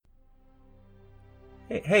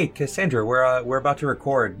Hey, Cassandra, we're about to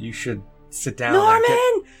record. You should sit down.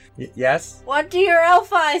 Norman! Yes? What do your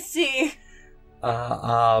elf eyes see?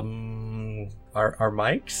 Our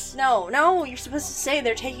mics? No, you're supposed to say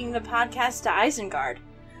they're taking the podcast to Isengard.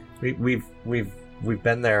 We've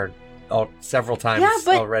been there several times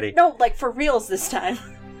already. No, like for reals this time.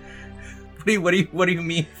 What do you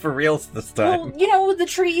mean for reals this time? Well, the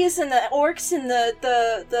trees and the orcs and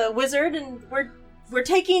the wizard, and we're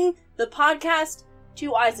taking the podcast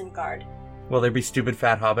to Isengard. Will there be stupid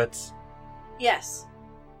fat hobbits? Yes.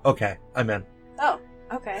 Okay, I'm in. Oh,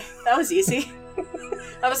 okay. That was easy.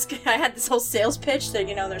 I had this whole sales pitch that,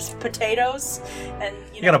 there's potatoes, and,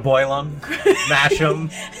 You gotta boil them, mash them,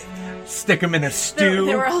 stick them in a stew.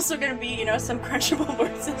 There were also gonna be, some crunchable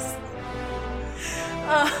horses.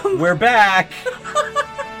 We're back!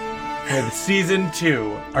 With Season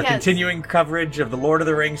 2, our continuing coverage of the Lord of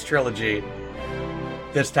the Rings trilogy.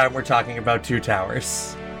 This time we're talking about Two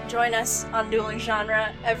Towers. Join us on Dueling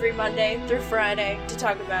Genre every Monday through Friday to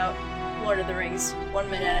talk about Lord of the Rings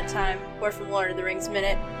 1 minute at a time. We're from Lord of the Rings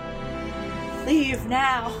Minute. Leave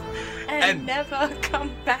now and never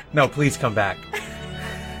come back. No, please come back.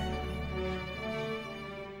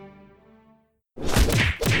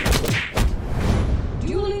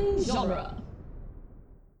 Dueling Genre.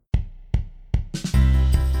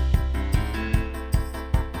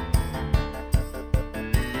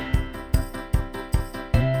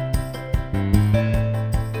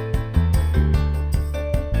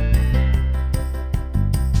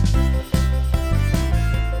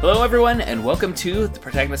 Hello, everyone, and welcome to the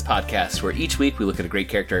Protagonist podcast, where each week we look at a great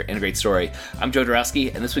character and a great story. I'm Joe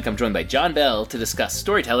Dorowski, and this week I'm joined by John Bell to discuss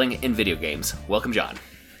storytelling in video games. Welcome, John.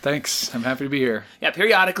 Thanks. I'm happy to be here. Yeah,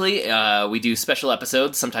 periodically we do special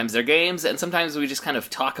episodes. Sometimes they're games, and sometimes we just kind of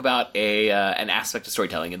talk about an aspect of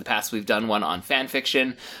storytelling. In the past, we've done one on fan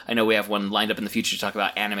fiction. I know we have one lined up in the future to talk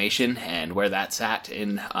about animation and where that's at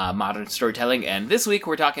in modern storytelling. And this week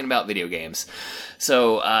we're talking about video games.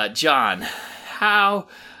 So, John, how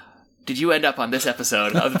did you end up on this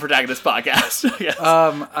episode of the Protagonist podcast? Yes.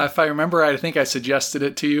 If I remember, I think I suggested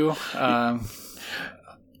it to you.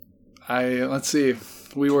 Let's see.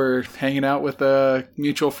 We were hanging out with a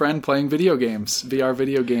mutual friend playing video games, VR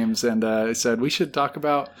video games, and I said we should talk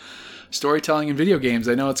about storytelling in video games.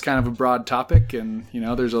 I know it's kind of a broad topic, and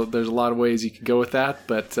there's a lot of ways you could go with that.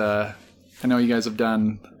 But I know you guys have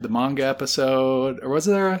done the manga episode, or was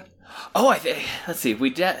there a? Oh, let's see. Did we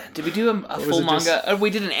do a full manga? We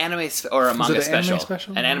did an anime or a manga special.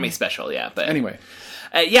 An anime special, yeah. But anyway,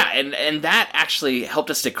 and that actually helped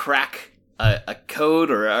us to crack a code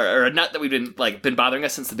or a nut that we've been bothering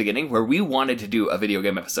us since the beginning, where we wanted to do a video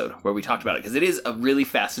game episode where we talked about it, because it is a really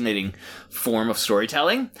fascinating form of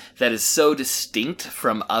storytelling that is so distinct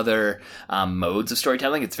from other modes of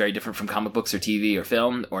storytelling. It's very different from comic books or TV or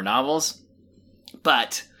film or novels,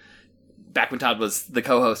 but back when Todd was the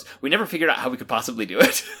co-host, we never figured out how we could possibly do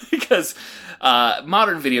it because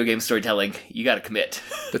modern video game storytelling, you got to commit.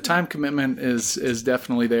 The time commitment is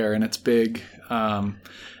definitely there, and it's big. And,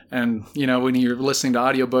 when you're listening to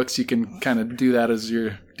audiobooks, you can kind of do that as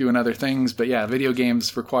you're doing other things. But yeah, video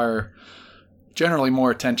games require generally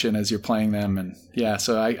more attention as you're playing them. And yeah,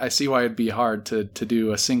 so I see why it'd be hard to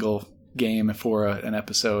do a single game for an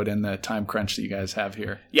episode in the time crunch that you guys have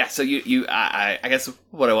here. Yeah, so I guess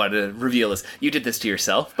what I wanted to reveal is you did this to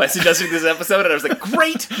yourself by suggesting this episode, and I was like,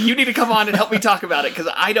 great, you need to come on and help me talk about it,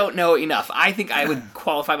 because I don't know enough. I think I would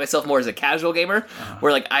qualify myself more as a casual gamer,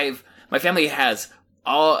 where my family has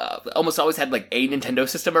almost always had a Nintendo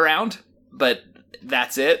system around, but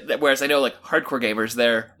that's it. Whereas I know hardcore gamers,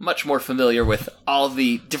 they're much more familiar with all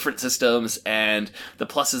the different systems and the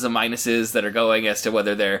pluses and minuses that are going as to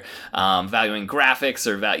whether they're valuing graphics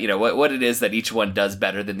or what it is that each one does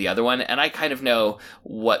better than the other one. And I kind of know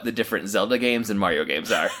what the different Zelda games and Mario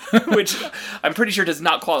games are, which I'm pretty sure does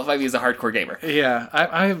not qualify me as a hardcore gamer. Yeah,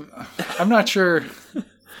 I'm not sure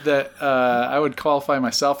that I would qualify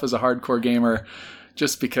myself as a hardcore gamer,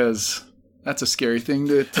 just because that's a scary thing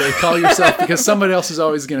to call yourself, because somebody else is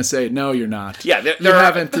always going to say, no, you're not. Yeah,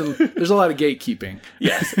 there's a lot of gatekeeping.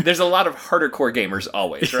 Yes, there's a lot of hardcore gamers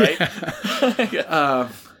always, right? Yeah.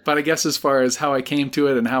 But I guess as far as how I came to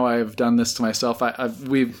it and how I've done this to myself,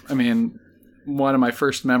 one of my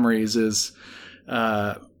first memories is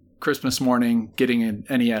Christmas morning getting an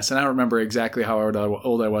NES, and I don't remember exactly how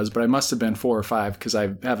old I was, but I must have been 4 or 5, because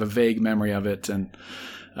I have a vague memory of it, and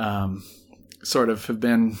sort of have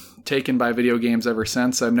been taken by video games ever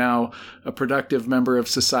since. I'm now a productive member of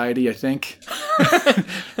society, I think.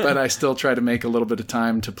 But I still try to make a little bit of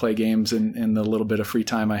time to play games in the little bit of free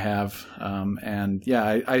time I have. And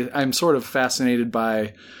yeah, I'm sort of fascinated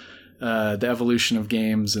by the evolution of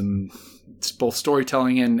games and it's both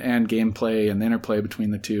storytelling and gameplay and the interplay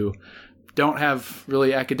between the two. Don't have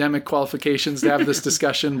really academic qualifications to have this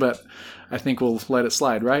discussion, but I think we'll let it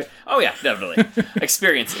slide, right? Oh yeah, definitely.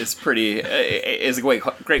 Experience is a great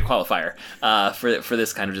qualifier for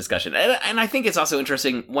this kind of discussion, and I think it's also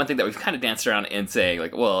interesting. One thing that we've kind of danced around in saying,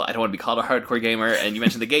 like, well, I don't want to be called a hardcore gamer, and you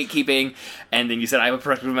mentioned the gatekeeping, and then you said I'm a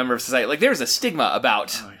productive member of society. Like, there's a stigma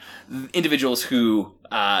about individuals who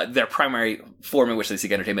their primary form in which they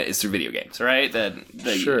seek entertainment is through video games, right?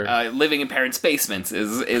 Sure. Living in parents' basements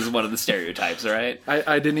is one of the stereotypes, right?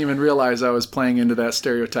 I didn't even realize I was playing into that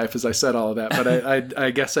stereotype as I said all of that, but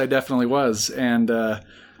I guess I definitely was. And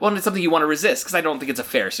well, it's something you want to resist because I don't think it's a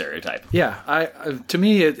fair stereotype. Yeah, to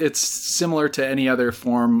me, it's similar to any other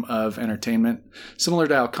form of entertainment. Similar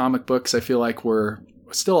to how comic books, I feel like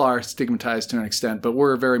still are stigmatized to an extent, but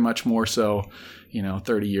we're very much more so,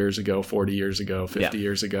 30 years ago, 40 years ago, 50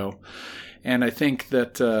 years ago. And I think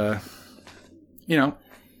that,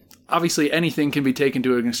 obviously anything can be taken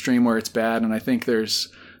to an extreme where it's bad. And I think there's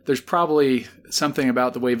probably something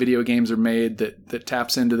about the way video games are made that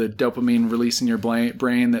taps into the dopamine release in your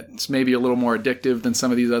brain that's maybe a little more addictive than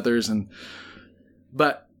some of these others.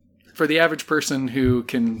 But for the average person who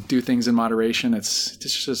can do things in moderation, it's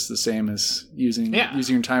just the same as using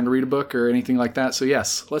your time to read a book or anything like that. So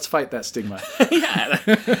yes, let's fight that stigma. Yeah.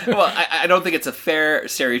 Well, I don't think it's a fair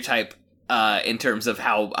stereotype in terms of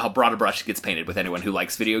how broad a brush gets painted with anyone who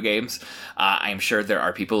likes video games. I'm sure there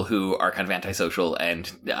are people who are kind of antisocial and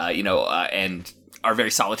and are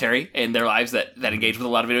very solitary in their lives that engage with a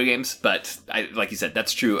lot of video games. But like you said,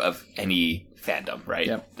 that's true of any fandom, right?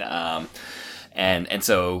 Yep. And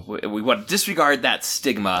so we want to disregard that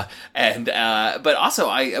stigma, but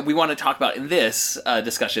also we want to talk about in this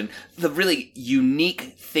discussion the really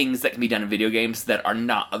unique things that can be done in video games that are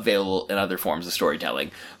not available in other forms of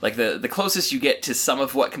storytelling. Like the closest you get to some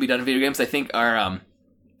of what can be done in video games, I think, are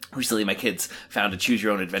recently my kids found a choose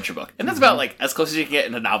your own adventure book, and that's about like as close as you can get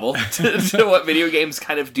in a novel to what video games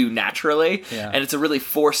kind of do naturally. And it's a really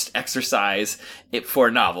forced exercise for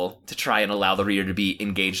a novel to try and allow the reader to be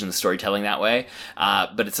engaged in the storytelling that way,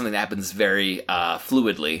 but it's something that happens very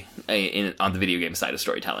fluidly on the video game side of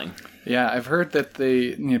storytelling. I've heard that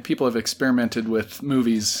people have experimented with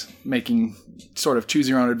movies, making sort of choose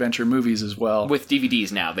your own adventure movies as well. With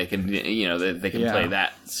DVDs now, they can they can play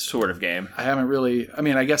that sort of game. I haven't really. I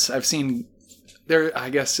mean, I guess I've seen there. I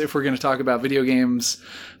guess if we're going to talk about video games,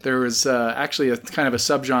 there was actually a kind of a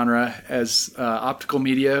subgenre as optical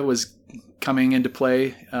media was coming into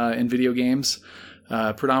play in video games.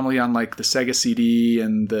 Predominantly on like the Sega CD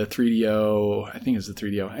and the 3DO. I think it was the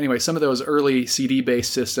 3DO. Anyway, some of those early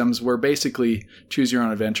CD-based systems were basically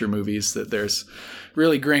choose-your-own-adventure movies that there's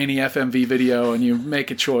really grainy FMV video and you make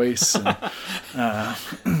a choice. And,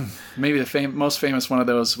 maybe the most famous one of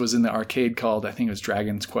those was in the arcade called, I think it was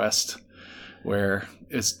Dragon's Quest, where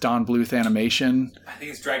it's Don Bluth animation. I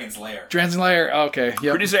think it's Dragon's Lair. Dragon's Lair, okay.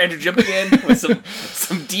 Yep. Producer Andrew jumping in with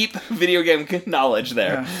some deep video game knowledge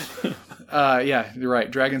there. Yeah, you're right.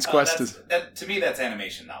 Dragon's Quest is... to me, that's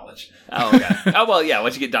animation knowledge. Oh, okay. Oh, well, yeah,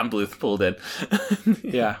 once you get Don Bluth pulled in.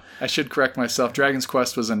 Yeah, I should correct myself. Dragon's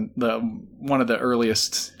Quest was one of the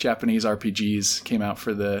earliest Japanese RPGs, came out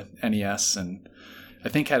for the NES, and I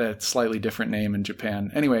think had a slightly different name in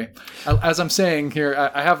Japan. Anyway, as I'm saying here,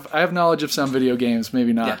 I have knowledge of some video games,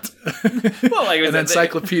 maybe not. Yeah. Well, like an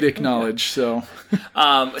encyclopedic knowledge, so...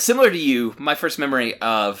 Similar to you, my first memory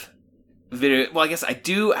of... video. Well, I guess I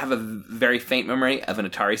do have a very faint memory of an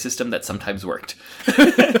Atari system that sometimes worked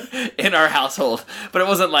in our household, but it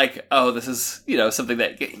wasn't like, oh, this is something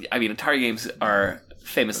that. I mean, Atari games are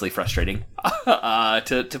famously frustrating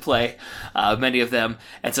to play, many of them,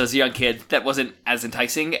 and so as a young kid, that wasn't as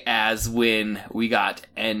enticing as when we got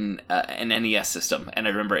an NES system, and I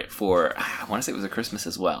remember it for I want to say it was a Christmas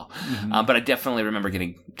as well, but I definitely remember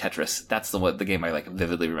getting Tetris. That's the game I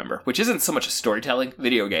vividly remember, which isn't so much a storytelling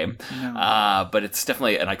video game, but it's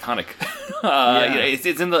definitely an iconic.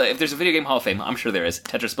 It's in the if there's a video game Hall of Fame, I'm sure there is.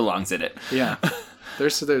 Tetris belongs in it. Yeah.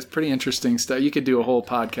 There's pretty interesting stuff. You could do a whole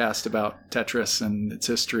podcast about Tetris and its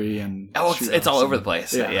history and it's all over the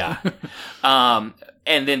place. Yeah.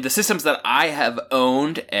 And then the systems that I have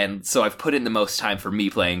owned, and so I've put in the most time for me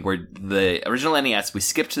playing, were the original NES. We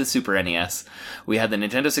skipped to the Super NES. We had the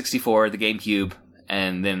Nintendo 64, the GameCube,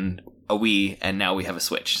 and then a Wii, and now we have a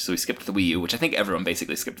Switch. So we skipped the Wii U, which I think everyone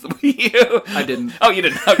basically skipped the Wii U. I didn't. Oh, you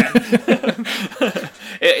didn't? Okay.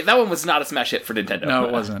 That one was not a smash hit for Nintendo. No,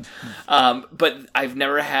 it wasn't. But I've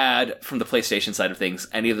never had, from the PlayStation side of things,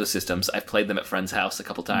 any of those systems. I've played them at friends' house a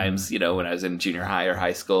couple times, when I was in junior high or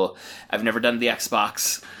high school. I've never done the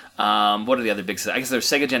Xbox. What are the other big? I guess there's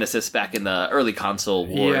Sega Genesis back in the early console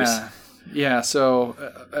wars. Yeah. So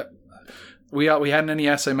we had an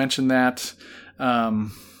NES. I mentioned that.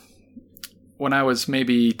 When I was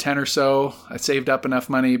maybe 10 or so, I saved up enough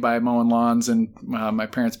money by mowing lawns, and my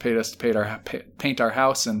parents paid us to paint our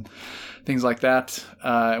house and things like that.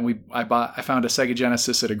 I found a Sega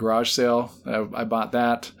Genesis at a garage sale. I bought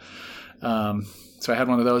that. So I had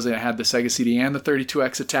one of those. And I had the Sega CD and the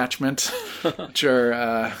 32X attachment, which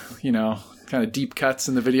are kind of deep cuts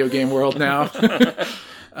in the video game world now.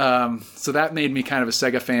 So that made me kind of a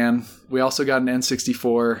Sega fan. We also got an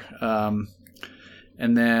N64.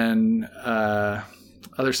 And then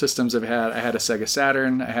other systems I had a Sega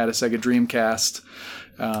Saturn. I had a Sega Dreamcast.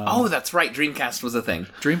 That's right. Dreamcast was a thing.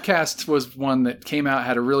 Dreamcast was one that came out,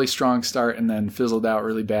 had a really strong start, and then fizzled out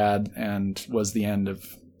really bad and was the end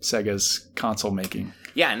of Sega's console making.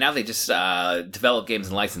 Yeah, and now they just develop games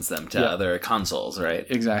and license them to other consoles, right?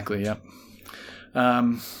 Exactly, yep.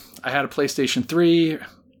 I had a PlayStation 3,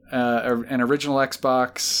 an original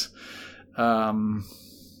Xbox.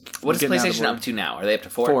 What is PlayStation up to now? Are they up to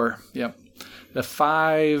 4? 4, yep. The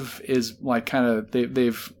 5 is like kind of,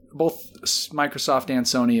 they've both Microsoft and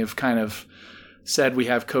Sony have kind of said we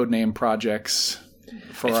have codename projects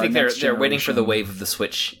for our next generation. They're waiting for the wave of the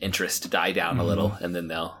Switch interest to die down a little, and then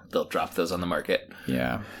they'll drop those on the market.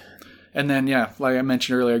 Yeah. And then, like I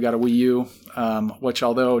mentioned earlier, I got a Wii U, which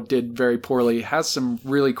although did very poorly, has some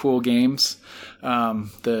really cool games.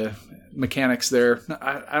 The mechanics there,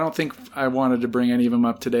 I don't think I wanted to bring any of them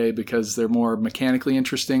up today because they're more mechanically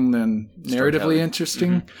interesting than narratively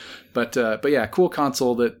interesting. Mm-hmm. But yeah, cool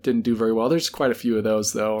console that didn't do very well. There's quite a few of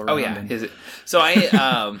those though. Is it? So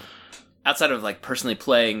I outside of like personally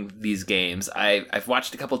playing these games, I've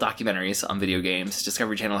watched a couple documentaries on video games.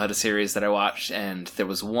 Discovery Channel had a series that I watched, and there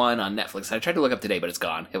was one on Netflix. I tried to look up today, but it's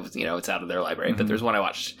gone. It was, it's out of their library. Mm-hmm. But there's one I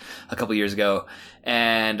watched a couple years ago,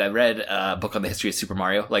 and I read a book on the history of Super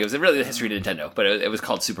Mario. Like, it was really the history of Nintendo, but it was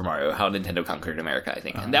called Super Mario: How Nintendo Conquered America, I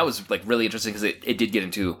think. And that was like really interesting because it did get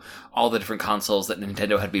into all the different consoles that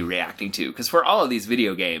Nintendo had to be reacting to. Because for all of these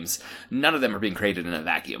video games, none of them are being created in a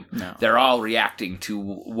vacuum. No. They're all reacting to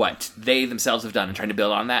what they themselves have done and trying to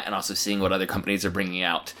build on that, and also seeing what other companies are bringing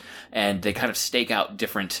out. And they kind of stake out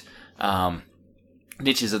different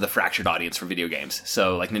niches of the fractured audience for video games.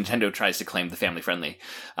 So like Nintendo tries to claim the family-friendly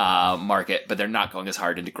market, but they're not going as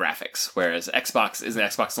hard into graphics. Whereas Xbox, is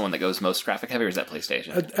Xbox the one that goes most graphic heavy, or is that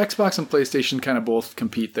PlayStation? Xbox and PlayStation kind of both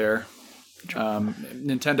compete there.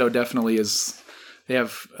 Nintendo definitely is. They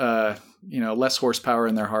have less horsepower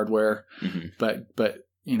in their hardware, but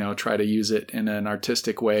try to use it in an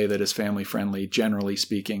artistic way that is family-friendly, generally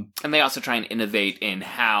speaking. And they also try and innovate in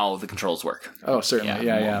how the controls work. Oh, certainly.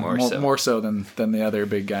 Yeah. More so than the other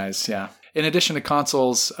big guys, yeah. In addition to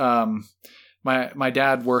consoles, my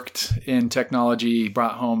dad worked in technology,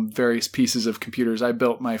 brought home various pieces of computers. I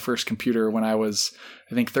built my first computer when I was,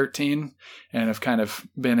 I think, 13, and have kind of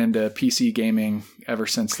been into PC gaming ever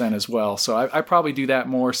since then as well. So I probably do that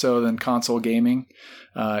more so than console gaming.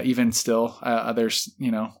 Even still,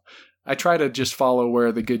 I try to just follow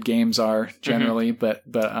where the good games are generally, but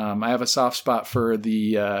I have a soft spot for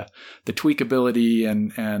the tweakability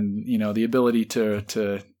and the ability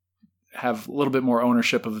to have a little bit more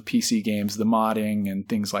ownership of the PC games. The modding and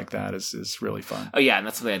things like that is really fun. Oh yeah, and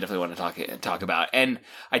that's something I definitely want to talk about. And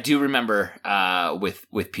I do remember with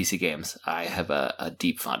PC games, I have a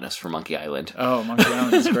deep fondness for Monkey Island. Oh, Monkey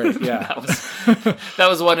Island is great. Yeah, that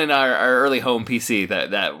was one in our early home PC.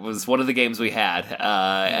 That was one of the games we had,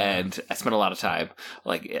 and I spent a lot of time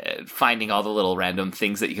finding all the little random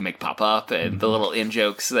things that you can make pop up, and the little in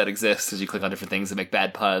jokes that exist as you click on different things that make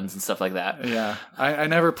bad puns and stuff like that. Yeah, I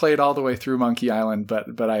never played all the way through Monkey Island, but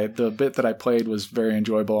the bit that I played was very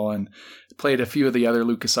enjoyable, and played a few of the other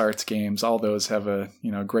LucasArts games. All those have a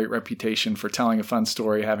great reputation for telling a fun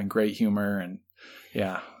story, having great humor, and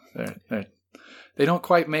yeah, they don't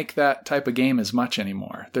quite make that type of game as much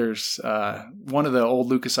anymore. There's one of the old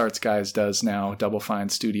LucasArts guys does now, Double Fine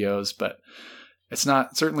Studios, but it's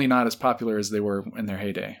certainly not as popular as they were in their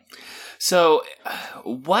heyday. So,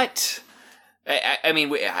 what?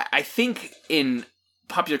 I think in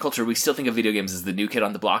popular culture, we still think of video games as the new kid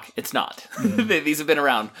on the block. It's not. These have been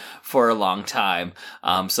around for a long time.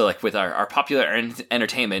 So like with our popular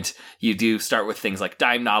entertainment, you do start with things like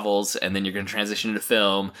dime novels, and then you're going to transition into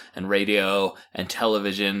film and radio and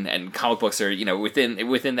television, and comic books are,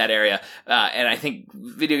 within that area. And I think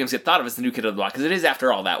video games get thought of as the new kid on the block because it is,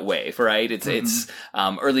 after all, that wave, right? It's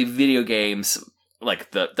early video games.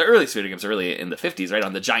 Like the earliest video games are really in the 50s, right?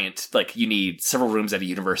 On the giant, you need several rooms at a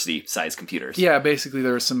university-sized computers. Yeah, basically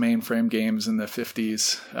there were some mainframe games in the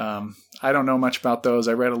 50s. I don't know much about those.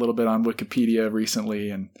 I read a little bit on Wikipedia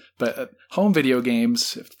recently, but home video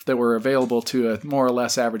games that were available to a more or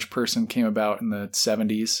less average person came about in the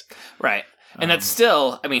 70s. Right. And that's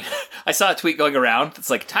still, I mean, I saw a tweet going around. It's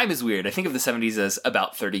like, time is weird. I think of the 70s as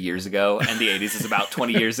about 30 years ago, and the 80s as about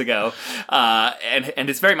 20 years ago. And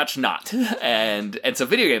it's very much not. And so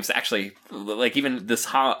video games actually, like even this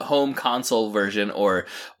home console version or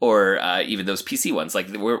even those PC ones, like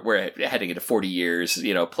we're heading into 40 years,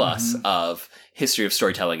 plus of history of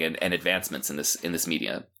storytelling and advancements in this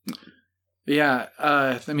media. Yeah.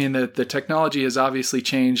 I mean, the technology has obviously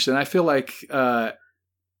changed, and I feel like,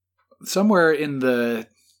 somewhere in the,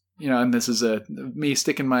 and this is me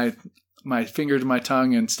sticking my finger to my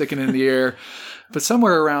tongue and sticking it in the air, but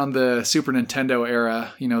somewhere around the Super Nintendo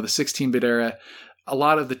era, the 16-bit era, a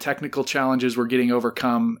lot of the technical challenges were getting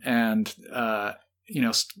overcome, and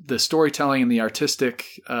the storytelling and the artistic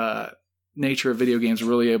nature of video games were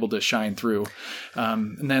really able to shine through.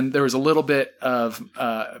 And then there was a little bit of,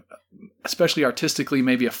 especially artistically,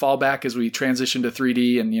 maybe a fallback as we transitioned to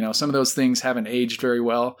 3D, and some of those things haven't aged very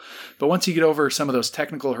well. But once you get over some of those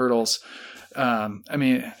technical hurdles,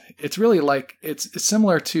 it's really like it's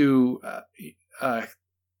similar to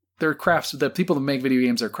they're crafts. The people that make video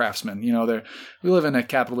games are craftsmen. We live in a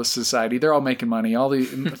capitalist society. They're all making money.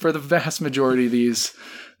 For the vast majority of these,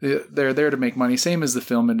 they're there to make money. Same as the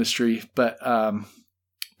film industry, but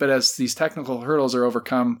as these technical hurdles are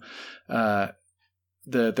overcome,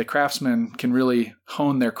 the craftsmen can really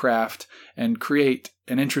hone their craft and create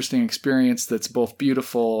an interesting experience that's both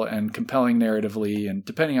beautiful and compelling narratively. And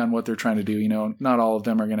depending on what they're trying to do, not all of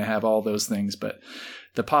them are going to have all those things, but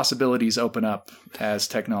the possibilities open up as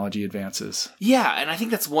technology advances. Yeah, and I think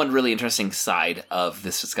that's one really interesting side of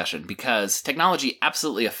this discussion, because technology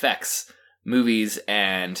absolutely affects movies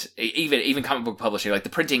and even comic book publishing, like the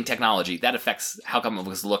printing technology, that affects how comic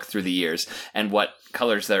books look through the years and what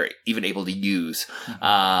colors they're even able to use.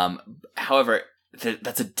 However,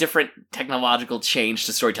 that's a different technological change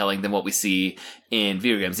to storytelling than what we see in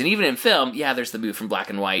video games. And even in film, there's the move from black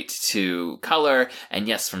and white to color, and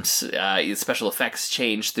yes, from special effects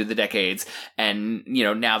change through the decades, and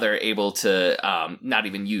now they're able to not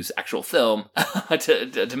even use actual film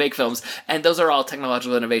to make films, and those are all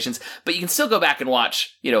technological innovations. But you can still go back and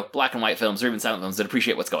watch black and white films or even silent films that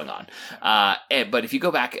appreciate what's going on. But if you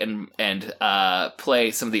go back and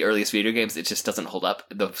play some of the earliest video games, it just doesn't hold up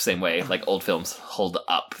the same way like old films hold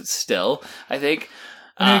up still, I think.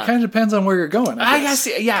 It kind of depends on where you're going. I guess,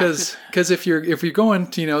 yeah. Because if you're going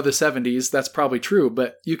to the 70s, that's probably true.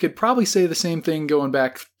 But you could probably say the same thing going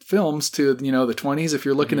back films to the 20s. If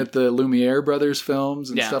you're looking at the Lumiere brothers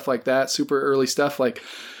films and stuff like that, super early stuff, like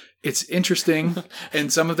it's interesting,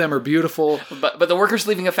 and some of them are beautiful. But the workers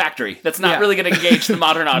leaving a factory, that's not really going to engage the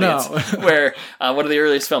modern audience. Where one of the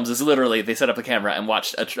earliest films is literally they set up a camera and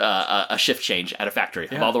watched a shift change at a factory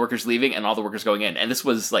of all the workers leaving and all the workers going in. And this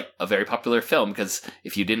was like a very popular film, because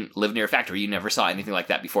if you didn't live near a factory, you never saw anything like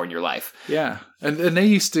that before in your life. Yeah. And they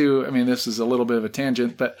used to, this is a little bit of a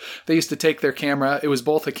tangent, but they used to take their camera. It was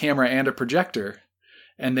both a camera and a projector,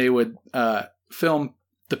 and they would film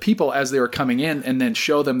the people as they were coming in and then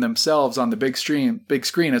show them themselves on the big screen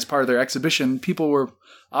as part of their exhibition. People were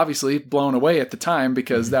obviously blown away at the time,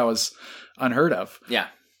 because that was unheard of. Yeah.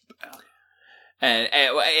 And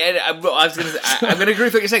I was I'm going to agree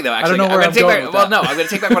with what you're saying, though. Actually, I don't know where I'm going with that. I'm going to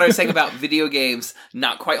take back what I was saying about video games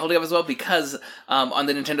not quite holding up as well, because on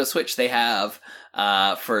the Nintendo Switch they have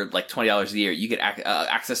for like $20 a year, you get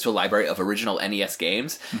access to a library of original NES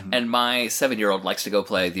games, and my 7-year-old likes to go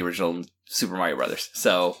play the original Super Mario Brothers.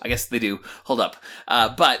 So I guess they do hold up.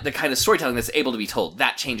 But the kind of storytelling that's able to be told,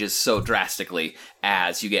 that changes so drastically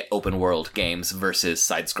as you get open world games versus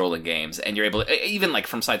side-scrolling games. And you're able to, even like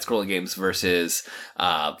from side-scrolling games versus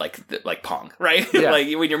like Pong, right? Yeah. Like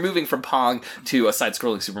when you're moving from Pong to a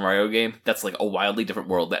side-scrolling Super Mario game, that's like a wildly different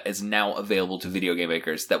world that is now available to video game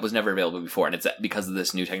makers that was never available before. And it's because of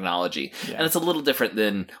this new technology. Yeah. And it's a little different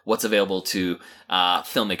than what's available to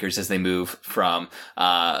filmmakers as they move from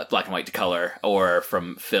black and white to color, or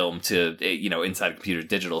from film to inside a computer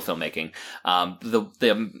digital filmmaking.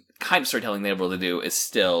 The kind of storytelling they're able to do is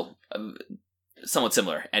still somewhat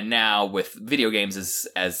similar. And now with video games,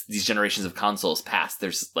 as these generations of consoles pass,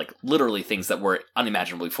 there's like literally things that were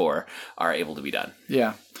unimaginable before are able to be done.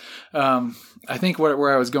 Yeah. I think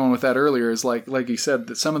where I was going with that earlier is like you said,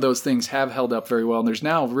 that some of those things have held up very well, and there's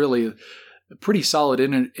now really a pretty solid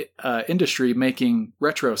industry making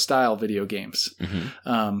retro style video games.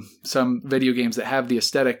 Some video games that have the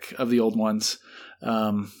aesthetic of the old ones,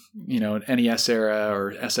 NES era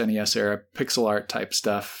or SNES era pixel art type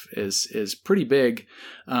stuff is pretty big.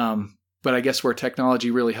 But I guess where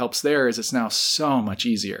technology really helps there is it's now so much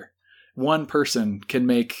easier. One person can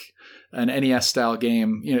make an NES style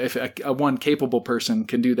game. If a one capable person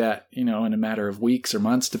can do that, in a matter of weeks or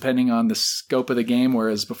months, depending on the scope of the game.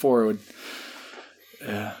 Whereas before it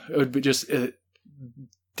would be just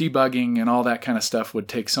debugging and all that kind of stuff would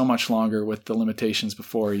take so much longer with the limitations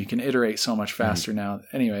before. You can iterate so much faster now.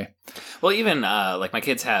 Anyway. Well, even like my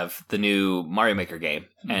kids have the new Mario Maker game,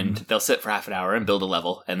 and they'll sit for half an hour and build a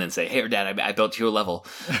level and then say, "Hey, Dad, I built you a level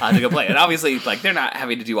to go play." And obviously, like, they're not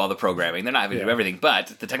having to do all the programming. They're not having to do everything, but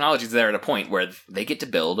the technology's there at a point where they get to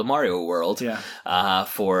build a Mario world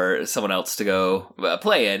for someone else to go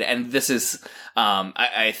play in. And this is,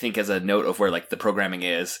 I think, as a note of where, like, the programming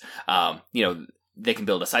is, they can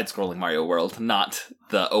build a side-scrolling Mario world, not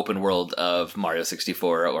the open world of Mario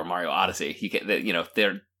 64 or Mario Odyssey.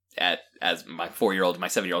 They're as my 4-year-old, my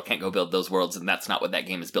 7-year-old can't go build those worlds, and that's not what that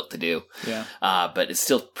game is built to do. Yeah. But it's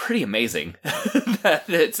still pretty amazing that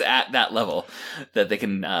it's at that level that they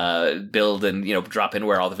can build and drop in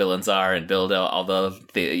where all the villains are and build all the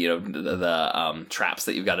traps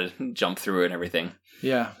that you've got to jump through and everything.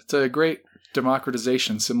 Yeah, it's a great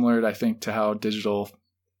democratization, similar, I think, to how digital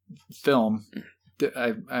film.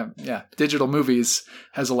 Digital movies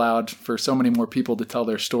has allowed for so many more people to tell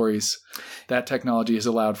their stories. That technology has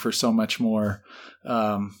allowed for so much more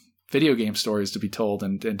video game stories to be told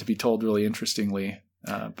and to be told really interestingly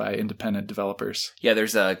by independent developers. Yeah,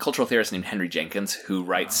 there's a cultural theorist named Henry Jenkins who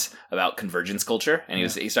writes about convergence culture, and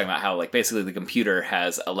he's talking about how, like, basically the computer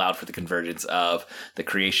has allowed for the convergence of the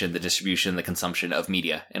creation, the distribution, the consumption of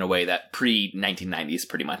media in a way that pre-1990s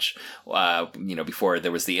pretty much, before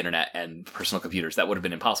there was the internet and personal computers, that would have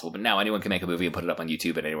been impossible. But now anyone can make a movie and put it up on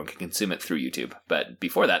YouTube, and anyone can consume it through YouTube. But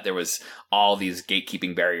before that, there was all these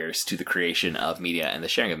gatekeeping barriers to the creation of media and the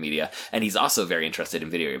sharing of media. And he's also very interested in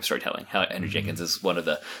video game storytelling. Henry Jenkins is one of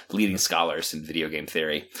the leading scholars in video game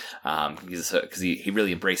theory, because he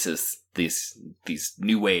really embraces these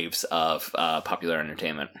new waves of popular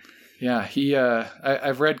entertainment. Yeah,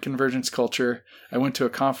 I've read Convergence Culture. I went to a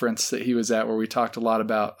conference that he was at where we talked a lot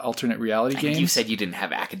about alternate reality games. You said you didn't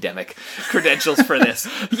have academic credentials for this.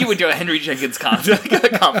 You went to a Henry Jenkins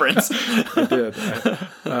conference. I did.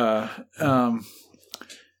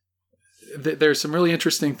 There's some really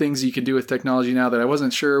interesting things you can do with technology now that I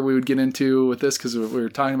wasn't sure we would get into with this because we were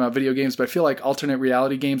talking about video games, but I feel like alternate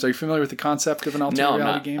reality games. Are you familiar with the concept of an alternate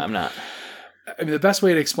reality game? I'm not. I mean, the best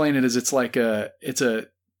way to explain it is it's a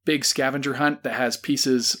big scavenger hunt that has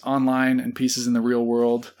pieces online and pieces in the real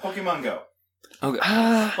world. Pokemon Go. Okay.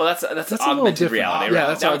 Well, that's augmented reality, right? Yeah,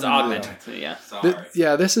 that's augmented.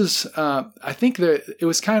 Yeah. This is. I think that it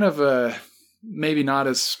was kind of maybe not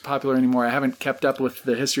as popular anymore. I haven't kept up with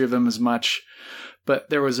the history of them as much, but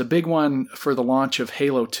there was a big one for the launch of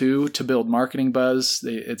Halo 2 to build marketing buzz.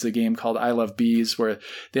 It's a game called I Love Bees, where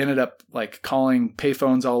they ended up like calling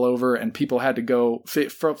payphones all over, and people had to go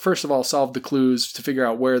first of all solve the clues to figure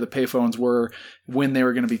out where the payphones were, when they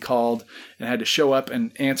were going to be called, and had to show up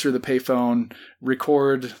and answer the payphone,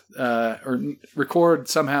 record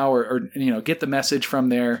somehow, or get the message from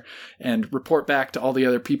there and report back to all the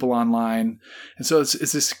other people online. And so it's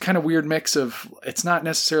this kind of weird mix of, it's not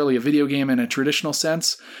necessarily a video game in a traditional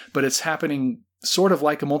sense, but it's happening sort of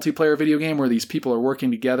like a multiplayer video game where these people are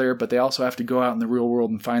working together, but they also have to go out in the real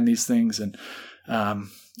world and find these things. And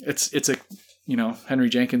it's a, Henry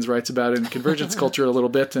Jenkins writes about it in Convergence Culture a little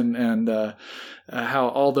bit, and how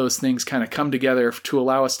all those things kind of come together to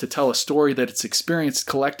allow us to tell a story that it's experienced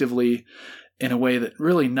collectively in a way that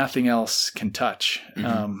really nothing else can touch.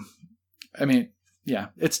 Yeah,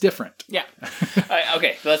 it's different. Yeah.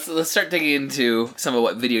 Okay, let's start digging into some of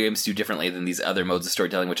what video games do differently than these other modes of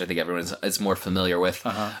storytelling, which I think everyone is more familiar with.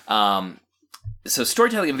 So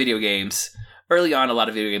storytelling in video games, early on, a lot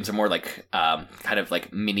of video games are more like kind of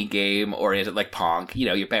like mini game oriented, like Pong.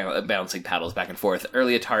 You're bouncing paddles back and forth.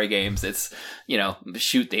 Early Atari games, it's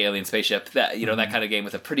shoot the alien spaceship. That that kind of game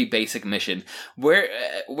with a pretty basic mission. Where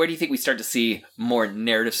do you think we start to see more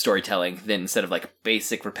narrative storytelling than instead of like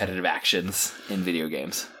basic repetitive actions in video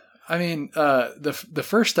games? I mean, the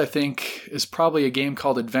first I think is probably a game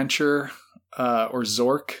called Adventure or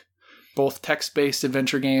Zork. Both text-based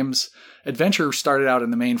adventure games. Adventure started out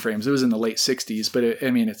in the mainframes. It was in the late 60s, but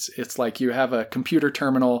it's like you have a computer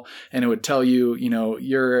terminal and it would tell you,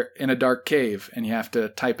 you're in a dark cave and you have to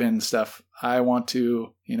type in stuff. I want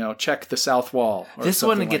to, check the south wall. This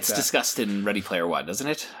one gets discussed in Ready Player One, doesn't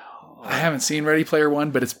it? I haven't seen Ready Player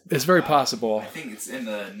One, but it's very possible. I think it's in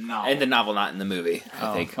the novel. In the novel, not in the movie,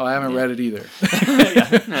 I think. Oh, I haven't read it either.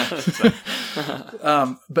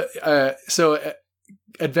 So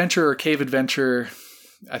Adventure or Cave Adventure,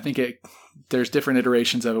 I think it there's different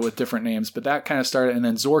iterations of it with different names, but that kind of started, and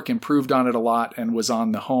then Zork improved on it a lot and was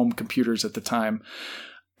on the home computers at the time.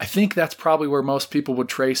 I think that's probably where most people would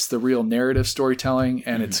trace the real narrative storytelling,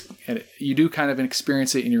 and you do kind of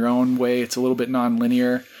experience it in your own way. It's a little bit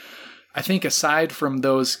non-linear. I think aside from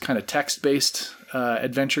those kind of text-based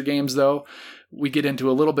adventure games, though, we get into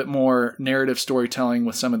a little bit more narrative storytelling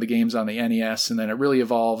with some of the games on the NES, and then it really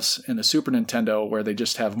evolves in the Super Nintendo where they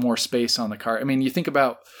just have more space on the card. I mean, you think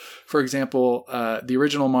about, for example, the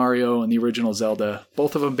original Mario and the original Zelda,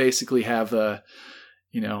 both of them basically have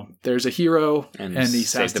there's a hero and he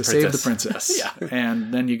has to save the princess. Yeah.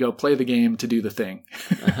 And then you go play the game to do the thing.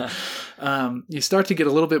 You start to get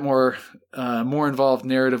a little bit more involved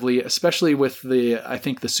narratively, especially with I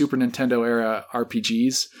think the Super Nintendo era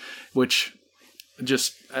RPGs, which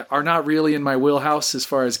just are not really in my wheelhouse as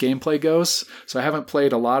far as gameplay goes. So I haven't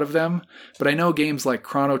played a lot of them, but I know games like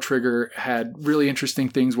Chrono Trigger had really interesting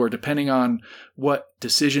things where depending on what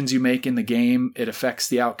decisions you make in the game, it affects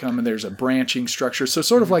the outcome, and there's a branching structure. So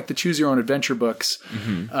sort of like the choose your own adventure books.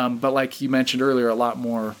 But like you mentioned earlier, a lot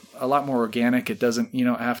more organic. It doesn't, you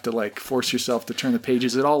don't have to like force yourself to turn the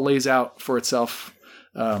pages. It all lays out for itself,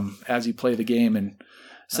 as you play the game. And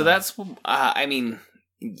so that's,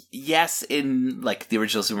 yes, in like the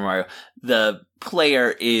original Super Mario, the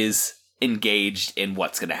player is engaged in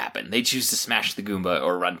what's going to happen. They choose to smash the Goomba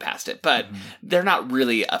or run past it, but they're not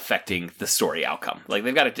really affecting the story outcome. Like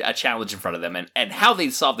they've got a challenge in front of them, and how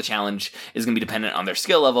they solve the challenge is going to be dependent on their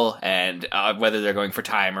skill level and whether they're going for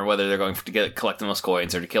time or whether they're going to collect the most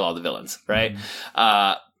coins or to kill all the villains, right?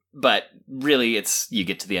 But really, it's you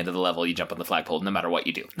get to the end of the level, you jump on the flagpole, no matter what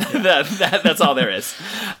you do. That's all there is.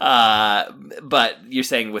 But you're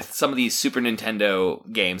saying with some of these Super Nintendo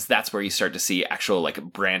games, that's where you start to see actual like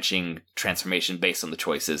branching transformation based on the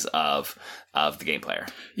choices of the game player.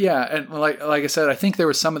 Yeah, and like I said, I think there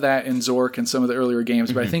was some of that in Zork and some of the earlier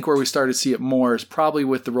games, but I think where we started to see it more is probably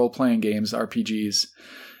with the role-playing games, RPGs,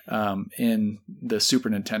 in the Super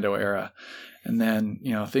Nintendo era. And then,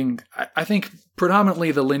 I think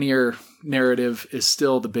predominantly the linear narrative is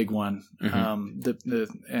still the big one. And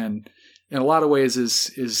in a lot of ways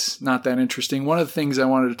is not that interesting. One of the things I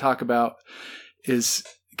wanted to talk about is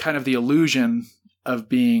kind of the illusion of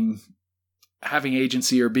having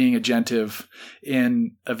agency or being agentive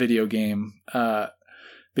in a video game.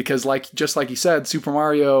 Because just like you said, Super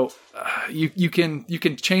Mario, you can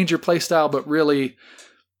change your play style, but really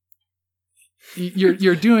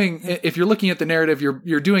you're doing, if you're looking at the narrative,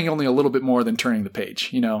 you're doing only a little bit more than turning the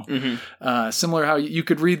page, similar how you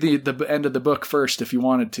could read the end of the book first if you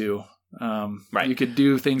wanted to. Right. You could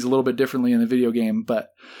do things a little bit differently in the video game,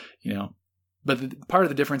 but part of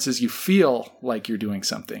the difference is you feel like you're doing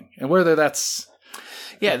something, and whether that's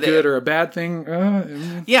a good or a bad thing.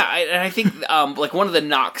 I think like one of the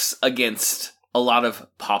knocks against a lot of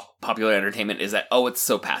popular entertainment is that, it's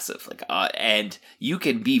so passive. Like, and you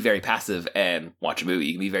can be very passive and watch a movie.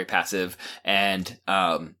 You can be very passive and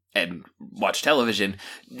watch television.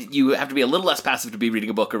 You have to be a little less passive to be reading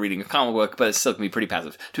a book or reading a comic book, but it still can be pretty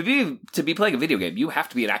passive. To be playing a video game, you have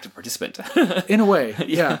to be an active participant. In a way,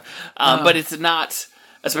 yeah. But it's not,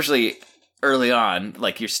 especially early on,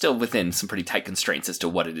 like you're still within some pretty tight constraints as to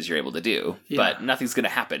what it is you're able to do, but nothing's going to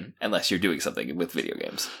happen unless you're doing something with video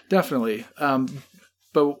games. Definitely.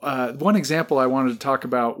 But one example I wanted to talk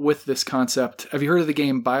about with this concept, have you heard of the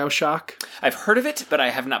game BioShock? I've heard of it, but I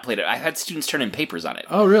have not played it. I've had students turn in papers on it.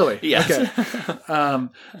 Oh, really? Yes. Okay.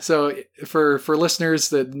 So for listeners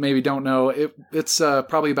that maybe don't know, it's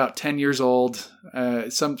probably about 10 years old.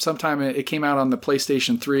 Sometime it came out on the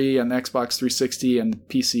PlayStation 3 and the Xbox 360 and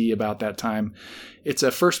PC about that time. It's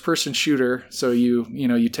a first-person shooter, so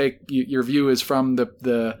you take your view is from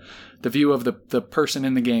the view of the person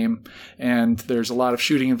in the game, and there's a lot of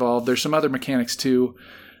shooting involved. There's some other mechanics too.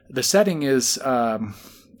 The setting is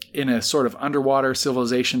in a sort of underwater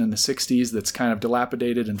civilization in the 60s that's kind of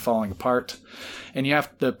dilapidated and falling apart, and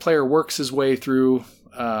the player works his way through.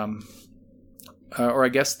 Or I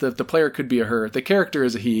guess the player could be a her. The character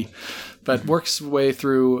is a he, but works his way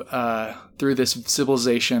through this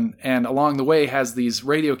civilization, and along the way has these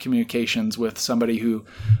radio communications with somebody who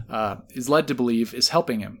is led to believe is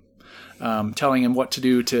helping him, telling him what to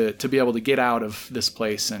do to be able to get out of this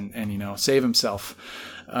place and save himself.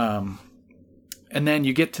 And then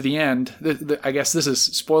you get to the end. I guess this is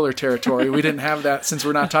spoiler territory. We didn't have that since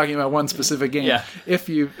we're not talking about one specific game. Yeah. If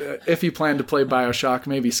you plan to play BioShock,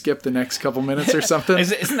 maybe skip the next couple minutes or something.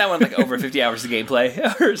 Isn't that one like over 50 hours of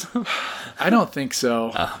gameplay or something? I don't think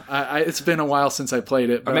so. It's been a while since I played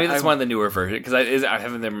it. Or maybe that's one of the newer versions, because I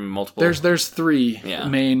haven't there multiple. There's 3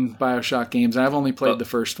 main BioShock games, and I've only played the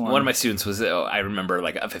first one. One of my students was, I remember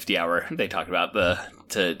like a 50-hour. They talked about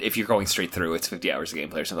if you're going straight through, it's 50 hours of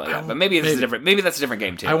gameplay or something like that. But maybe that's a different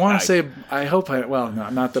game too. I want to say, not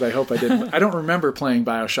that I hope I didn't. I don't remember playing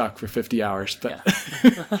BioShock for 50 hours, but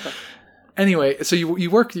anyway, so you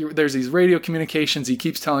work, there's these radio communications. He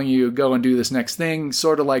keeps telling you go and do this next thing,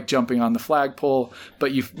 sort of like jumping on the flagpole,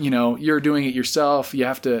 but you're doing it yourself. You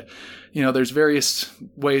have to, there's various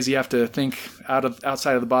ways you have to think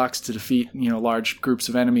outside of the box to defeat, large groups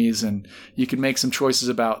of enemies, and you can make some choices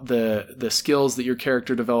about the skills that your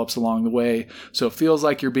character develops along the way. So it feels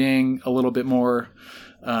like you're being a little bit more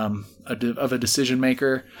of a decision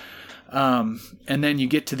maker. And then you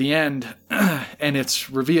get to the end, and it's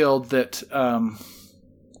revealed that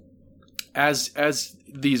as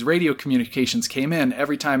these radio communications came in,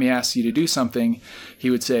 every time he asked you to do something, he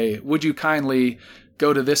would say, "Would you kindly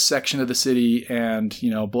go to this section of the city and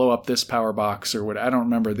blow up this power box," or what? I don't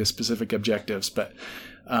remember the specific objectives, but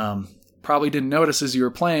probably didn't notice as you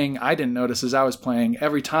were playing. I didn't notice as I was playing.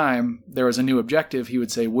 Every time there was a new objective, he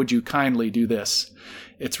would say, "Would you kindly do this?"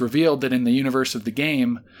 It's revealed that in the universe of the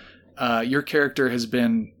game, your character has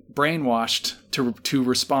been brainwashed to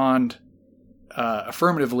respond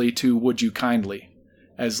affirmatively to "would you kindly,"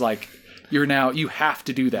 as like you have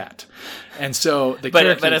to do that. And so but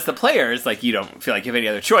as the player, it's like you don't feel like you have any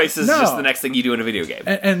other choice. It's just the next thing you do in a video game.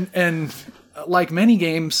 And like many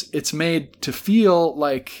games, it's made to feel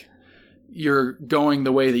like you're going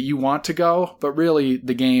the way that you want to go, but really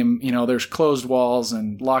the game, there's closed walls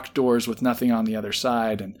and locked doors with nothing on the other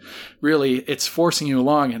side, and really it's forcing you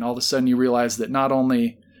along, and all of a sudden you realize that not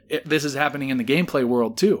only this is happening in the gameplay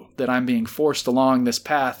world too, that I'm being forced along this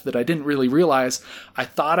path that I didn't really realize. I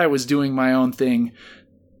thought I was doing my own thing,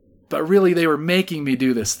 but really they were making me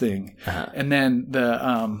do this thing. Uh-huh. And then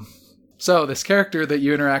so this character that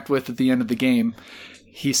you interact with at the end of the game,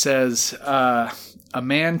 he says, "A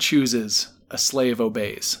man chooses, a slave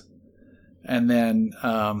obeys." And then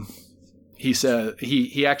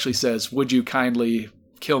he actually says, "Would you kindly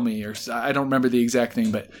kill me?" Or I don't remember the exact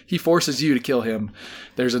thing, but he forces you to kill him.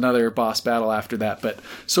 There's another boss battle after that. But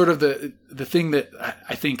sort of the thing that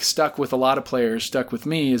I think stuck with a lot of players, stuck with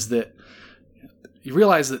me, is that you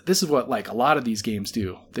realize that this is what like a lot of these games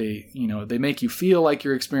do. They make you feel like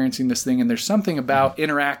you're experiencing this thing, and there's something about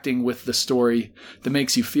interacting with the story that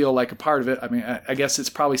makes you feel like a part of it. I mean, I guess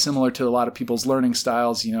it's probably similar to a lot of people's learning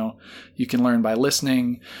styles. You can learn by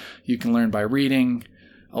listening, you can learn by reading.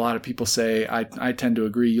 A lot of people say, I tend to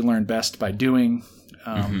agree, you learn best by doing.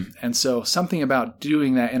 And so something about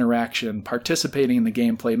doing that interaction, participating in the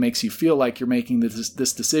gameplay, makes you feel like you're making this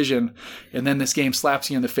decision, and then this game slaps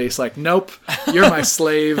you in the face like, "Nope, you're my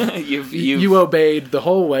slave. You obeyed the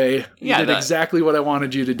whole way. You did exactly what I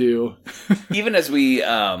wanted you to do." Even as we,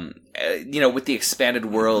 with the expanded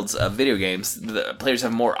worlds of video games, the players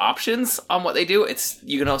have more options on what they do.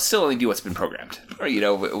 You can still only do what's been programmed,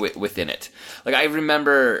 or within it. Like I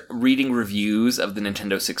remember reading reviews of the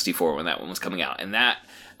Nintendo 64 when that one was coming out, and that,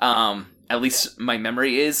 at least my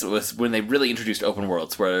memory was when they really introduced open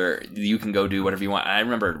worlds where you can go do whatever you want. And I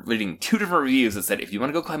remember reading 2 different reviews that said, if you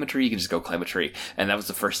want to go climb a tree, you can just go climb a tree. And that was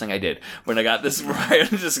the first thing I did when I got this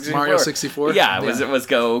Mario 64. Yeah, it was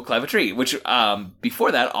go climb a tree. Which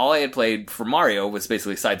before that, all I had played for Mario was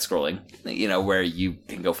basically side scrolling. Where you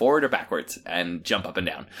can go forward or backwards and jump up and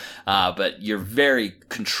down. But you're very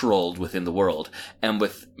controlled within the world. And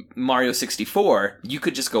with Mario 64, you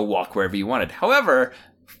could just go walk wherever you wanted. However,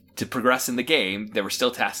 to progress in the game, there were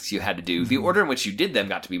still tasks you had to do. The order in which you did them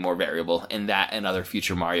got to be more variable in that and other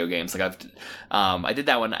future Mario games. Like I did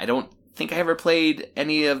that one. I don't think I ever played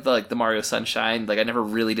any of the Mario Sunshine. Like I never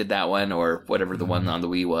really did that one, or whatever the one on the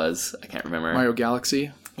Wii was. I can't remember. Mario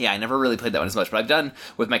Galaxy. Yeah, I never really played that one as much, but I've done,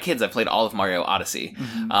 with my kids, I've played all of Mario Odyssey,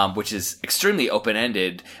 which is extremely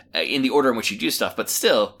open-ended in the order in which you do stuff, but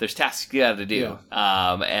still, there's tasks you have to do.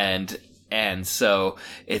 Yeah. And so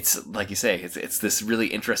it's like you say, it's this really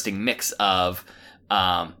interesting mix of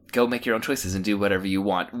go make your own choices and do whatever you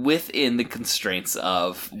want within the constraints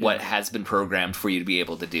of what has been programmed for you to be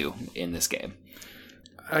able to do in this game.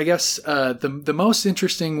 I guess the most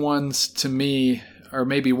interesting ones to me, or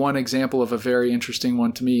maybe one example of a very interesting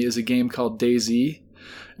one to me, is a game called DayZ.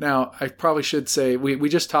 Now, I probably should say, we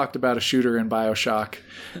just talked about a shooter in BioShock.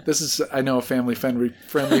 This is, I know, a family-friendly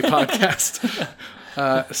podcast.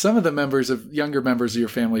 Some of the younger members of your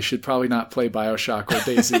family should probably not play BioShock or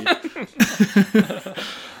DayZ.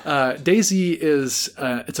 DayZ is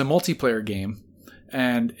it's a multiplayer game,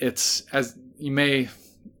 and it's, as you may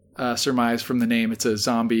surmise from the name, it's a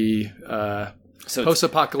zombie So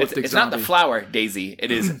post-apocalyptic it's zombie. not the flower Daisy.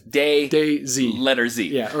 It is Day letter Z.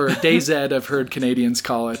 Yeah, or Day Z. I've heard Canadians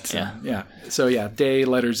call it. Yeah. Yeah. So yeah, Day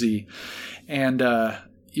letter Z, and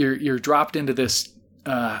you're dropped into this.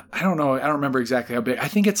 I don't know. I don't remember exactly how big. I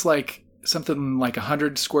think it's like something like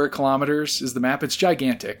 100 square kilometers is the map. It's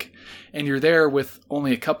gigantic, and you're there with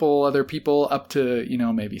only a couple other people, up to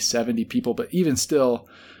maybe 70 people. But even still,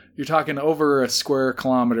 you're talking over a square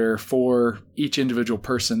kilometer for each individual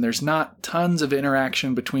person. There's not tons of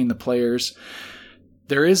interaction between the players.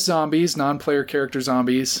 There is zombies, non-player character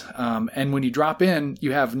zombies, and when you drop in,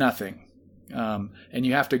 you have nothing. And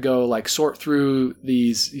you have to go sort through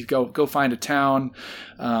these. You go find a town,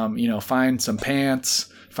 find some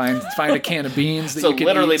pants, find a can of beans that so you can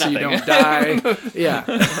literally eat so you nothing. don't die. Yeah.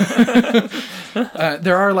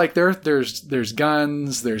 There are there's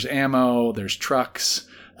guns, there's ammo, there's trucks.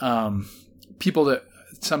 People that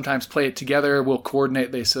sometimes play it together will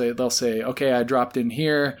coordinate. They'll say, okay, I dropped in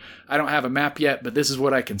here. I don't have a map yet, but this is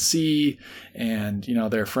what I can see. And,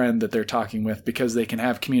 their friend that they're talking with, because they can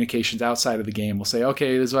have communications outside of the game, will say,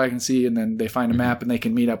 okay, this is what I can see. And then they find a map and they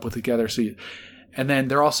can meet up with together. And then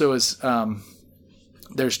there also is,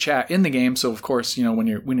 there's chat in the game. So of course, when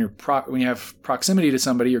you have proximity to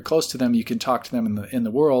somebody, you're close to them, you can talk to them in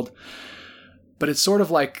the world. But it's sort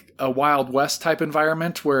of like a Wild West type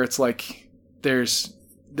environment where it's like there's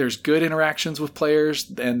good interactions with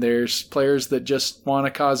players, and there's players that just want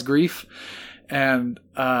to cause grief. And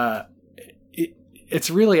it's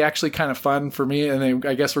really actually kind of fun for me. And then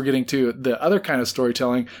I guess we're getting to the other kind of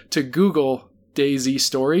storytelling, to Google DayZ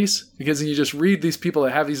stories, because you just read these people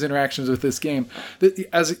that have these interactions with this game.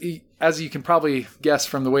 As you can probably guess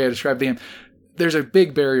from the way I described the game, there's a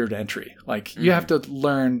big barrier to entry. You have to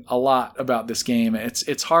learn a lot about this game.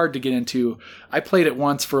 It's hard to get into. I played it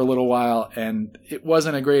once for a little while, and it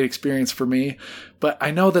wasn't a great experience for me. But I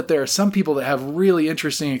know that there are some people that have really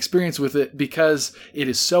interesting experience with it because it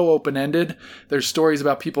is so open-ended. There's stories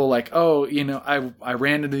about people like, I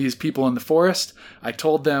ran into these people in the forest. I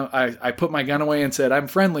told them, I put my gun away and said, I'm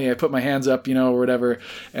friendly. I put my hands up, or whatever.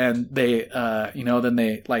 And they, then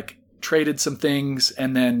they traded some things,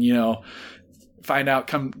 and then,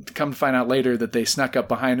 come to find out later that they snuck up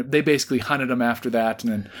behind him. They basically hunted him after that.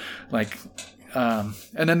 And then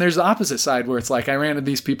and then there's the opposite side where it's I ran into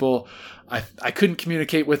these people. I couldn't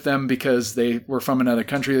communicate with them because they were from another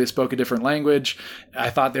country. They spoke a different language. I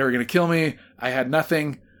thought they were going to kill me. I had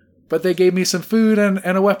nothing, but they gave me some food and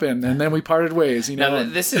a weapon, and then we parted ways. Now,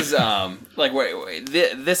 this is this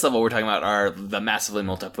level we're talking about are the massively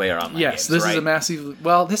multiplayer online yes, games, this right? is a massive.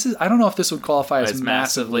 Well, this is. I don't know if this would qualify as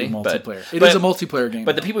massively multiplayer. It is a multiplayer game,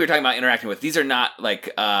 but the people you're talking about interacting with, these are not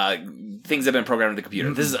things that have been programmed into the computer.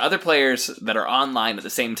 Mm-hmm. This is other players that are online at the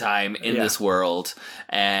same time in this world,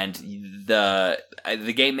 and the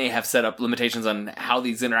game may have set up limitations on how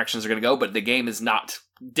these interactions are going to go, but the game is not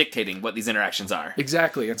dictating what these interactions are.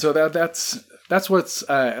 Exactly. And so that's what's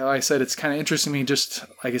I said, it's kind of interesting to me. Just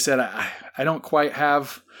like I said, I don't quite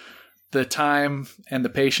have the time and the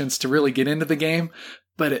patience to really get into the game,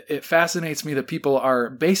 but it fascinates me that people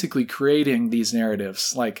are basically creating these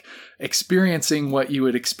narratives, experiencing what you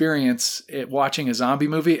would experience watching a zombie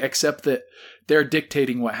movie, except that they're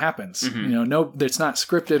dictating what happens. Mm-hmm. It's not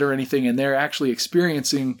scripted or anything, and they're actually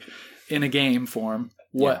experiencing in a game form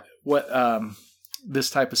what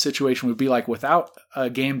this type of situation would be like without a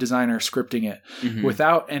game designer scripting it, mm-hmm.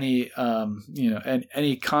 without any,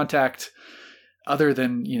 any contact other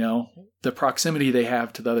than, the proximity they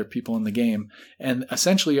have to the other people in the game, and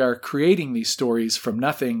essentially are creating these stories from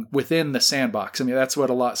nothing within the sandbox. I mean, that's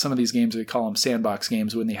what some of these games, we call them sandbox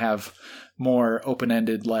games when they have more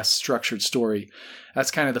open-ended, less structured story.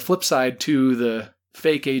 That's kind of the flip side to the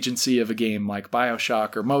fake agency of a game like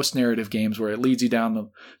BioShock or most narrative games where it leads you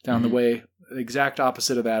down mm-hmm. the way. The exact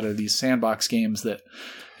opposite of that are these sandbox games that,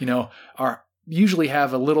 are usually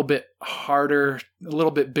have a little bit harder, a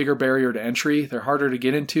little bit bigger barrier to entry. They're harder to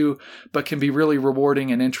get into, but can be really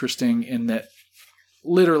rewarding and interesting in that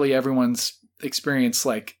literally everyone's experience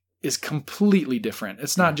is completely different.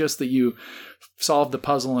 It's not just that you solved the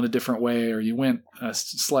puzzle in a different way, or you went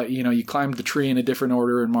you climbed the tree in a different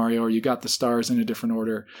order in Mario, or you got the stars in a different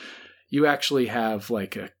order. You actually have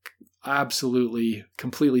a absolutely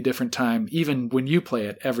completely different time, even when you play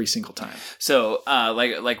it every single time. So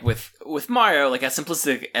with Mario, as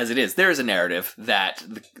simplistic as it is, there is a narrative that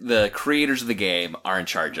the creators of the game are in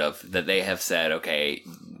charge of, that they have said, okay,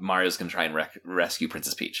 Mario's going to try and rescue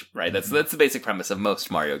Princess Peach, right? That's the basic premise of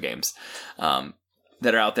most Mario games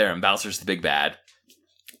that are out there, and Bowser's the big bad.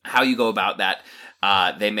 How you go about that,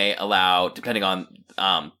 they may allow, depending on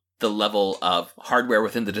the level of hardware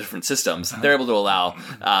within the different systems, they're able to allow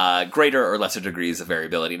greater or lesser degrees of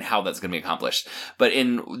variability in how that's going to be accomplished. But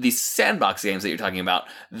in these sandbox games that you're talking about,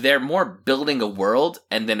 they're more building a world,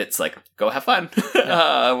 and then it's like, go have fun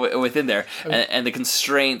within there. And the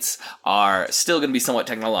constraints are still going to be somewhat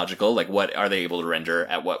technological, like what are they able to render,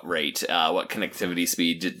 at what rate, what connectivity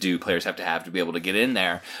speed do players have to be able to get in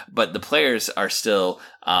there. But the players are still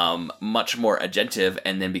much more agentive,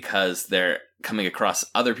 and then because they're coming across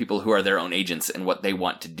other people who are their own agents and what they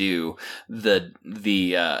want to do, the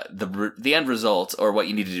end result, or what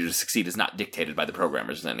you need to do to succeed, is not dictated by the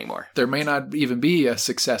programmers anymore. There may not even be a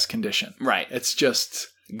success condition. Right. It's just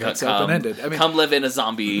it's open-ended. I mean, come live in a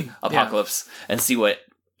zombie apocalypse and see what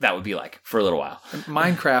that would be like for a little while.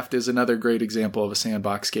 Minecraft is another great example of a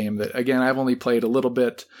sandbox game that, again, I've only played a little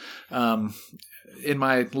bit. In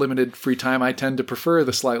my limited free time, I tend to prefer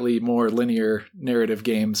the slightly more linear narrative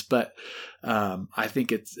games, but I think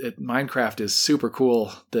Minecraft is super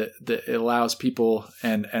cool that it allows people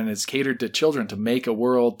and it's catered to children to make a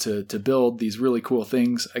world, to build these really cool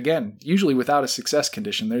things. Again, usually without a success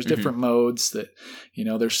condition. There's different modes that,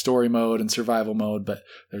 there's story mode and survival mode, but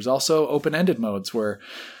there's also open-ended modes where,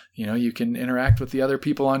 you can interact with the other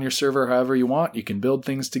people on your server however you want. You can build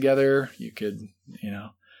things together. You could,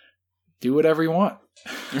 do whatever you want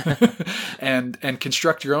and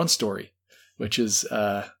construct your own story, which is,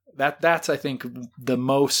 that's, I think, the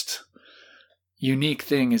most unique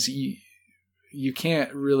thing is you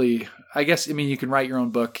can't really, I guess, you can write your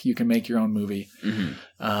own book, you can make your own movie.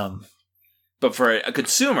 But for a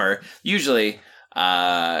consumer, usually,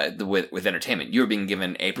 with entertainment, you're being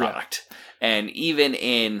given a product. And even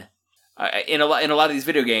in a lot of these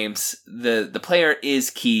video games, the player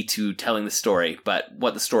is key to telling the story, but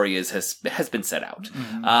what the story is has been set out.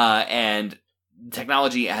 And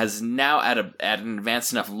technology has now at an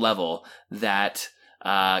advanced enough level that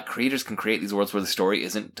creators can create these worlds where the story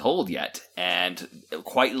isn't told yet, and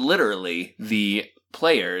quite literally the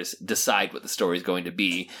players decide what the story is going to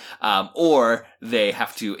be, or they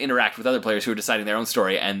have to interact with other players who are deciding their own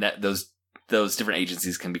story, and that those different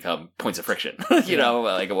agencies can become points of friction.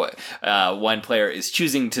 One player is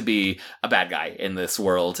choosing to be a bad guy in this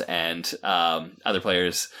world, and other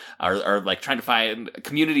players are like trying to find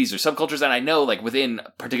communities or subcultures. And I know, like, within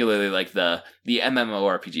particularly like the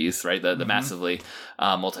MMORPGs, right, the massively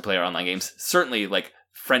multiplayer online games, certainly like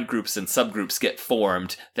friend groups and subgroups get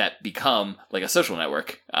formed that become like a social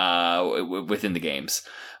network within the games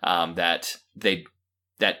that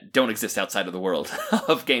don't exist outside of the world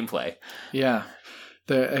of gameplay. Yeah.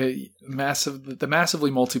 The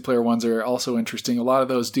massively multiplayer ones are also interesting. A lot of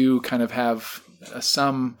those do kind of have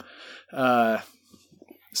some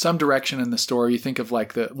direction in the story. You think of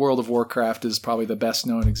like the World of Warcraft is probably the best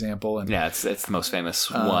known example. And it's the most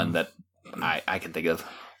famous one that I can think of.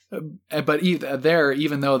 But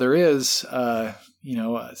even though there is, a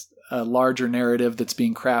larger narrative that's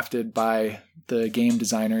being crafted by the game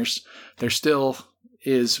designers, there still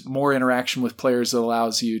is more interaction with players that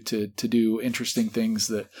allows you to do interesting things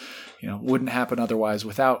that, wouldn't happen otherwise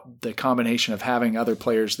without the combination of having other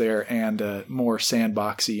players there and a more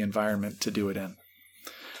sandboxy environment to do it in.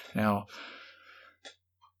 Now,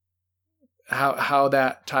 how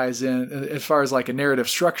that ties in as far as like a narrative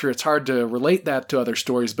structure, it's hard to relate that to other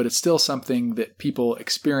stories, but it's still something that people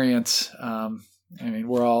experience.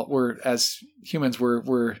 We're as humans,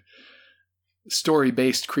 we're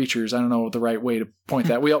story-based creatures. I don't know the right way to point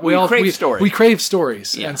that. We crave stories. We crave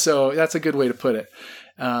stories, and so that's a good way to put it.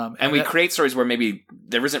 And we create stories where maybe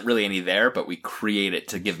there isn't really any there, but we create it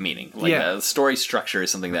to give meaning. The story structure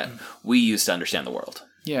is something that we use to understand the world.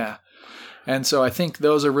 Yeah, and so I think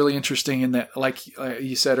those are really interesting in that, like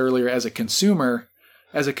you said earlier, as a consumer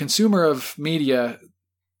of media,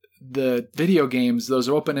 the video games, those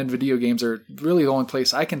open-end video games, are really the only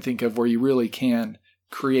place I can think of where you really can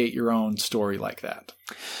create your own story like that.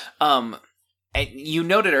 And you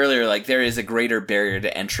noted earlier, like, there is a greater barrier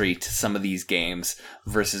to entry to some of these games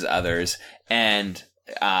versus others. And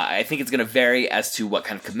I think it's going to vary as to what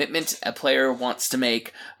kind of commitment a player wants to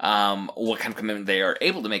make, what kind of commitment they are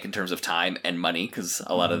able to make in terms of time and money. Because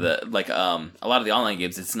a lot of the online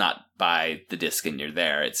games, it's not by the disc and you're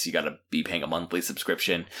there. It's you got to be paying a monthly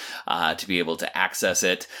subscription to be able to access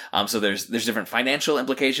it. So there's different financial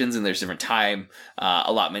implications, and there's different time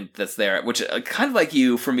allotment that's there. Which kind of like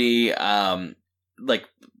you, for me,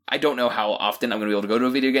 I don't know how often I'm going to be able to go to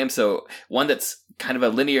a video game. So one that's kind of a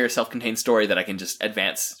linear, self-contained story that I can just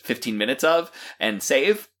advance 15 minutes of and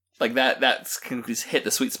save Like that's can hit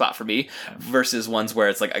the sweet spot for me versus ones where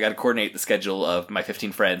it's like I got to coordinate the schedule of my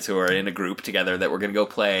 15 friends who are in a group together that we're going to go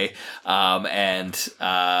play, and it's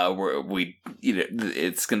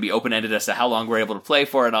going to be open ended as to how long we're able to play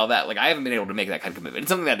for and all that. Like I haven't been able to make that kind of commitment. It's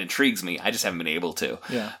something that intrigues me. I just haven't been able to.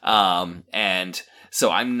 Yeah. And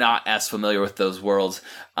so I'm not as familiar with those worlds.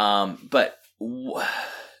 But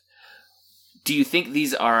do you think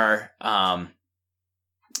these are? I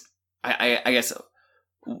guess.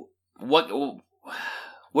 What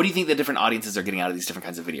do you think the different audiences are getting out of these different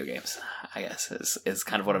kinds of video games? I guess is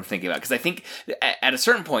kind of what I'm thinking about. Because I think at a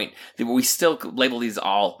certain point, we still label these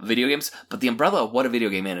all video games, but the umbrella of what a video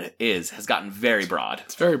game is has gotten very broad.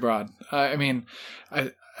 It's very broad. I mean,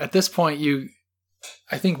 at this point,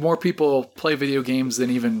 I think more people play video games than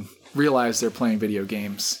even realize they're playing video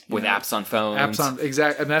games. With apps on phones.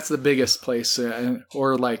 Exactly. And that's the biggest place.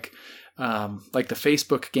 Or like the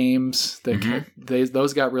Facebook games,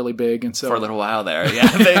 those got really big, and so for a little while there,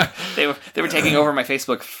 yeah, they were taking over my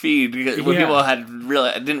Facebook feed when people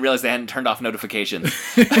didn't realize they hadn't turned off notifications.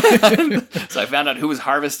 So I found out who was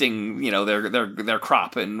harvesting, their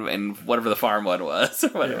crop and whatever the farm one was or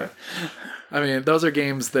whatever. Yeah. I mean, those are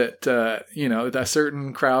games that, a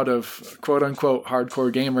certain crowd of quote unquote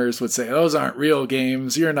hardcore gamers would say, those aren't real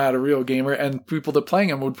games. You're not a real gamer. And people that playing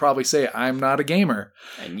them would probably say, I'm not a gamer.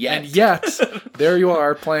 And yet there you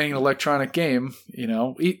are playing an electronic game,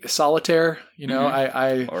 solitaire, or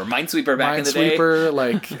Minesweeper back in the day.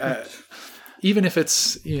 Minesweeper, even if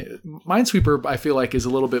it's Minesweeper, I feel like is a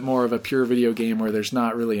little bit more of a pure video game where there's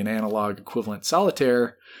not really an analog equivalent.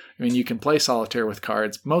 Solitaire, I mean, you can play solitaire with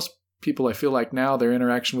cards. Most people, I feel like now their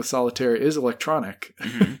interaction with solitaire is electronic.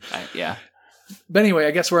 Yeah. But anyway,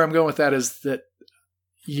 I guess where I'm going with that is that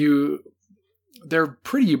they're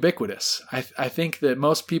pretty ubiquitous. I think that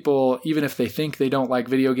most people, even if they think they don't like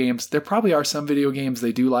video games, there probably are some video games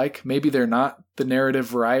they do like. Maybe they're not the narrative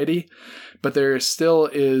variety, but there still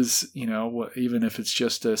is, even if it's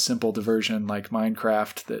just a simple diversion like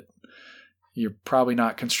Minecraft that you're probably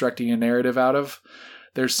not constructing a narrative out of.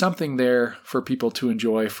 There's something there for people to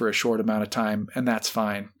enjoy for a short amount of time, and that's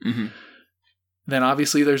fine. Mm-hmm. Then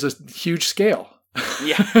obviously there's a huge scale.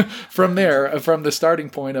 Yeah. From the starting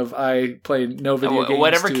point of I play no video games.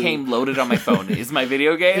 Whatever came loaded on my phone is my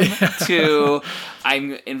video game, to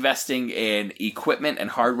I'm investing in equipment and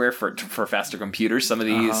hardware for faster computers. Some of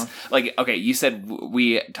these, you said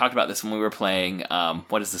we talked about this when we were playing,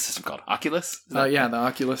 what is the system called? Oculus? The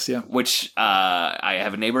Oculus, yeah. Which I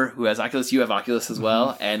have a neighbor who has Oculus. You have Oculus as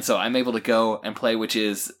well. And so I'm able to go and play, which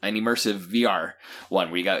is an immersive VR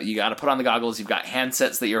one where you got to put on the goggles. You've got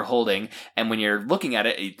handsets that you're holding. And when you're looking at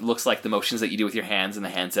it, it looks like the motions that you do with your hands and the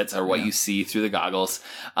handsets are what you see through the goggles.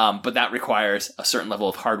 But that requires a certain level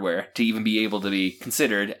of hardware to even be able to be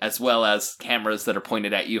considered, as well as cameras that are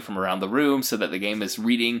pointed at you from around the room so that the game is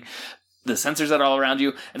reading the sensors that are all around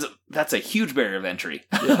you. And so that's a huge barrier of entry.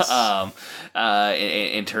 Yes.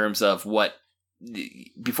 In terms of what,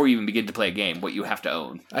 before you even begin to play a game, what you have to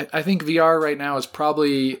own. I think VR right now is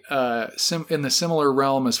probably in the similar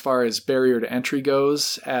realm as far as barrier to entry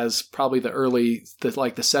goes as probably the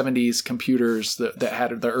 70s computers that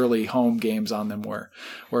had the early home games on them were,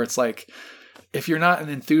 where it's like, if you're not an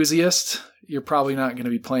enthusiast, you're probably not going to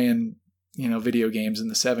be playing, video games in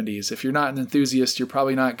the 70s. If you're not an enthusiast, you're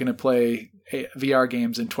probably not going to play VR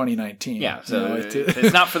games in 2019. Yeah, so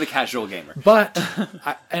it's not for the casual gamer. But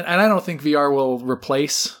I don't think VR will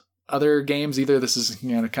replace other games either. This is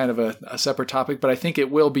kind of a separate topic, but I think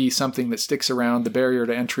it will be something that sticks around. The barrier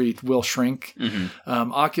to entry will shrink.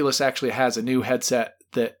 Mm-hmm. Oculus actually has a new headset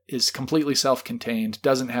that is completely self-contained,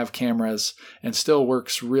 doesn't have cameras, and still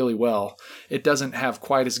works really well. It doesn't have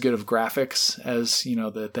quite as good of graphics as,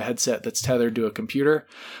 the headset that's tethered to a computer,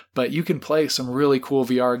 but you can play some really cool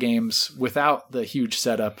VR games without the huge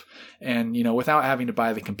setup and, without having to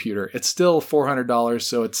buy the computer. It's still $400,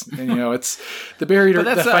 so it's, it's the barrier to,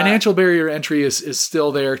 the financial barrier to entry is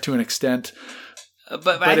still there to an extent.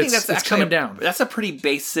 But I think it's coming down. That's a pretty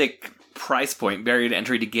basic price point, barrier to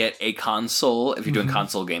entry to get a console. If you're doing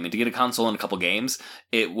console gaming, to get a console and a couple games,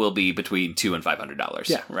 it will be between $200 and $500.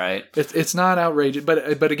 Yeah, right. It's not outrageous,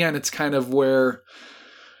 but again, it's kind of where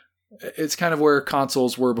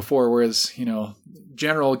consoles were before. Whereas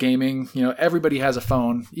general gaming, everybody has a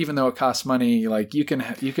phone, even though it costs money. Like you can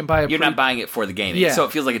buy You're not buying it for the gaming, so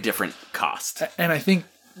it feels like a different cost. And I think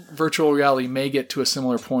virtual reality may get to a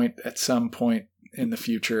similar point at some point in the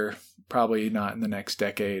future. Probably not in the next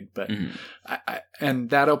decade, but and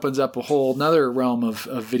that opens up a whole another realm of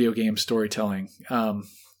video game storytelling.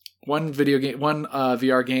 One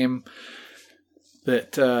VR game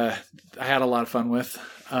that I had a lot of fun with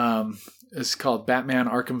is called Batman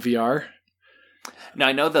Arkham VR. Now,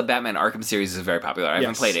 I know the Batman Arkham series is very popular. I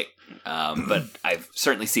haven't Yes. played it, but I've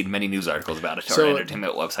certainly seen many news articles about it, or So-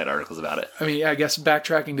 entertainment website articles about it. I mean, yeah, I guess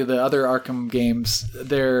backtracking to the other Arkham games,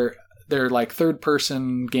 they're like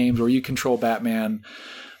third-person games where you control Batman.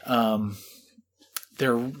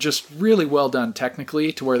 They're just really well done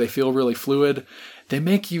technically, to where they feel really fluid. They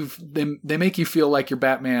make you feel like you're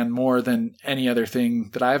Batman more than any other thing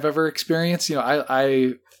that I've ever experienced. You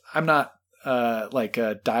know, I'm not like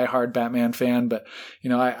a diehard Batman fan, but you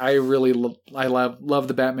know, I really love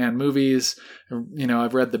the Batman movies. You know,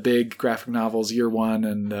 I've read the big graphic novels, Year One,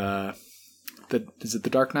 and is it The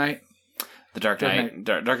Dark Knight? The Dark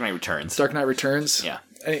Knight Returns. Dark Knight Returns. Yeah.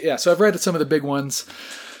 Yeah. So I've read some of the big ones,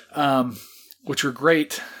 which were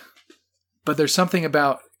great, but there's something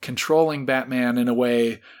about controlling Batman in a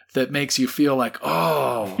way that makes you feel like,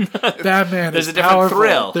 oh, Batman There's is a different powerful.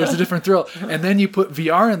 thrill. There's a different thrill. And then you put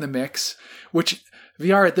VR in the mix, which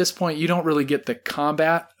VR at this point, you don't really get the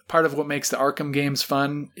combat. Part of what makes the Arkham games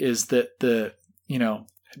fun is that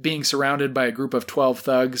being surrounded by a group of 12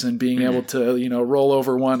 thugs and being able to, roll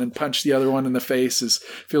over one and punch the other one in the face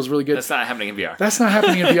feels really good. That's not happening in VR. That's not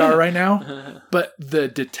happening in VR right now. But the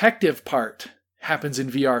detective part happens in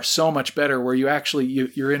VR so much better, where you actually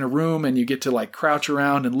you're in a room and you get to like crouch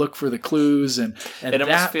around and look for the clues, and it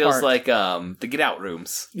almost feels like the Get Out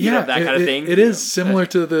rooms. Yeah, that kind of thing. It is similar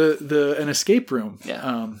to an escape room.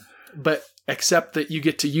 Yeah. But except that you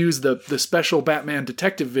get to use the special Batman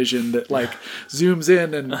detective vision that like zooms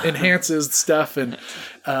in and enhances stuff, and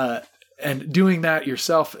doing that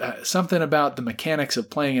yourself. Something about the mechanics of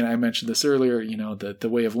playing it. I mentioned this earlier. The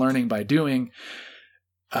way of learning by doing.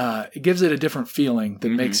 It gives it a different feeling that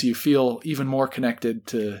makes you feel even more connected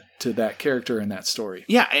to that character and that story.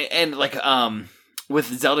 Yeah, and like with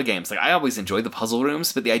Zelda games, like I always enjoy the puzzle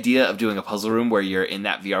rooms, but the idea of doing a puzzle room where you're in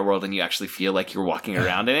that VR world and you actually feel like you're walking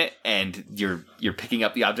around in it, and you're picking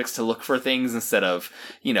up the objects to look for things instead of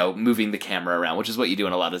moving the camera around, which is what you do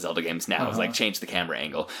in a lot of Zelda games now. Is like change the camera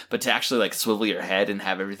angle, but to actually like swivel your head and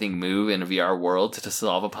have everything move in a VR world to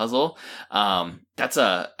solve a puzzle. That's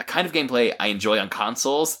a kind of gameplay I enjoy on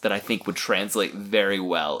consoles that I think would translate very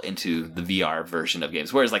well into the VR version of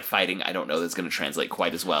games. Whereas like fighting, I don't know that's going to translate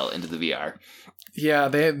quite as well into the VR. Yeah,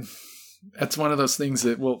 that's one of those things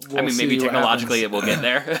that we'll I mean, maybe technologically it will get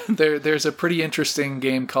there. There's a pretty interesting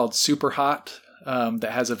game called Super Hot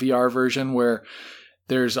that has a VR version where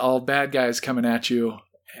there's all bad guys coming at you,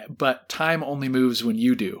 but time only moves when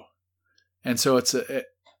you do. And so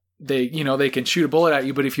they can shoot a bullet at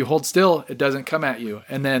you, but if you hold still, it doesn't come at you.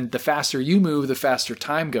 And then the faster you move, the faster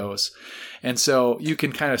time goes. And so you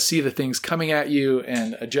can kind of see the things coming at you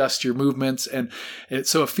and adjust your movements. And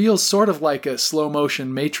so it feels sort of like a slow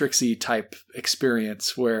motion Matrix-y type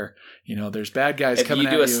experience where, there's bad guys coming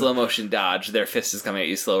at you. If you do a slow motion dodge, their fist is coming at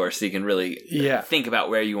you slower, so you can really think about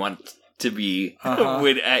where you want to be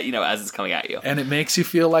as it's coming at you. And it makes you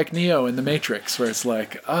feel like Neo in the Matrix, where it's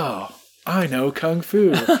like, oh, I know Kung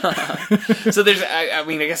Fu. So there's, I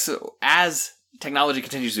guess as technology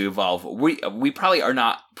continues to evolve, we probably are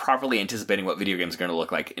not properly anticipating what video games are going to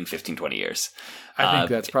look like in 15, 20 years. I think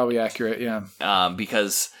that's probably accurate, yeah.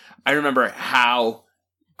 Because I remember how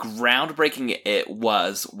groundbreaking it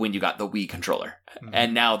was when you got the Wii controller. Mm-hmm.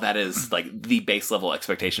 And now that is like the base level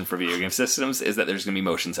expectation for video game systems, is that there's going to be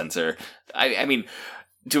motion sensor. I mean,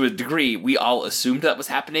 to a degree, we all assumed that was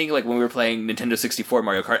happening. Like when we were playing Nintendo 64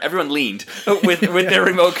 Mario Kart, everyone leaned with their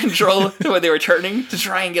remote control when they were turning to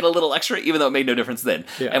try and get a little extra, even though it made no difference then.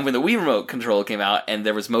 Yeah. And when the Wii remote control came out and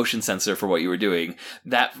there was motion sensor for what you were doing,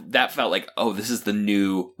 that felt like, oh, this is the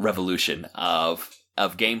new revolution of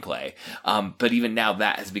gameplay. But even now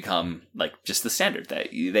that has become like just the standard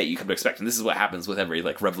that you come to expect. And this is what happens with every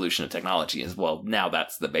like revolution of technology as well. Now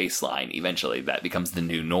that's the baseline. Eventually that becomes the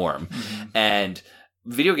new norm. Mm-hmm. And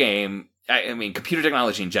computer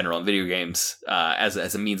technology in general and video games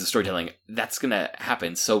as a means of storytelling, that's going to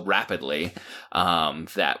happen so rapidly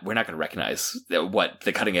that we're not going to recognize what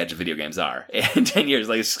the cutting edge of video games are in 10 years.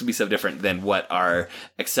 Like, it's going to be so different than what our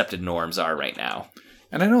accepted norms are right now.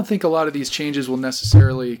 And I don't think a lot of these changes will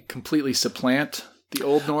necessarily completely supplant the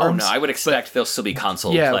old norms. Oh, no, I would expect there'll still be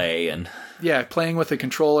console play. And playing with a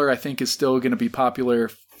controller, I think, is still going to be popular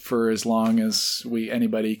for as long as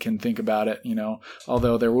anybody can think about it,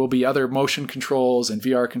 although there will be other motion controls and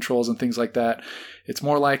VR controls and things like that. It's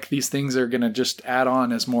more like these things are going to just add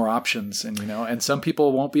on as more options, and some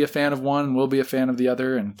people won't be a fan of one and will be a fan of the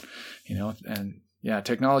other, and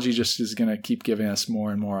technology just is going to keep giving us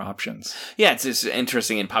more and more options. Yeah, it's just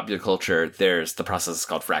interesting in popular culture. There's the process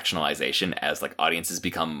called fractionalization, as like audiences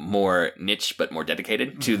become more niche but more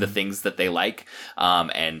dedicated to the things that they like,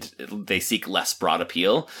 and they seek less broad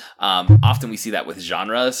appeal. Often we see that with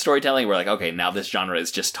genre storytelling. We're like, okay, now this genre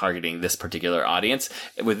is just targeting this particular audience.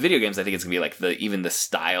 With video games, I think it's gonna be like even the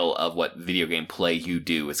style of what video game play you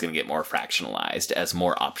do is gonna get more fractionalized as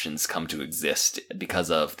more options come to exist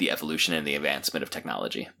because of the evolution and the advancement of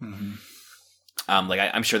technology.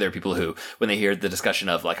 I'm sure there are people who, when they hear the discussion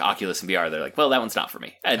of like Oculus and VR, they're like, well, that one's not for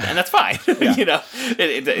me. And that's fine.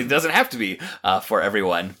 It doesn't have to be for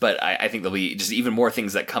everyone. But I think there'll be just even more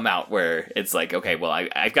things that come out where it's like, okay, well,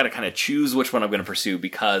 I've got to kind of choose which one I'm going to pursue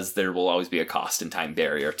because there will always be a cost and time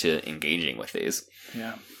barrier to engaging with these.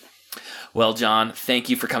 Yeah. Well, John, thank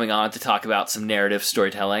you for coming on to talk about some narrative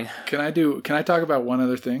storytelling. Can I talk about one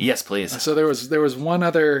other thing? Yes, please. So there was one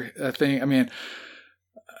other thing. I mean,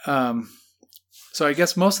 so I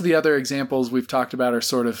guess most of the other examples we've talked about are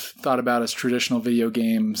sort of thought about as traditional video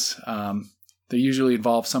games. They usually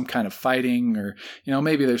involve some kind of fighting, or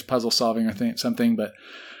maybe there's puzzle solving or something. But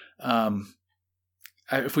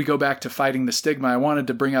if we go back to Fighting the Stigma, I wanted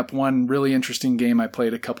to bring up one really interesting game I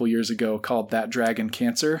played a couple years ago called That Dragon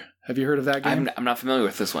Cancer. Have you heard of that game? I'm not familiar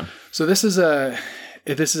with this one. So this is a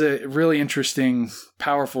really interesting,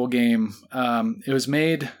 powerful game. It was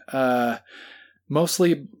made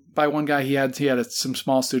mostly by one guy. He had some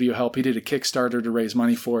small studio help. He did a Kickstarter to raise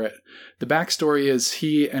money for it. The backstory is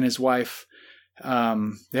he and his wife,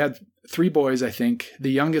 they had 3 boys, I think.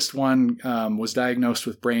 The youngest one was diagnosed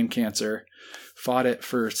with brain cancer, fought it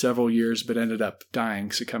for several years, but ended up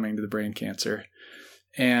dying, succumbing to the brain cancer.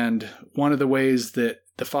 And one of the ways that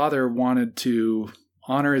the father wanted to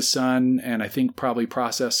honor his son, and I think probably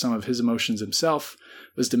process some of his emotions himself,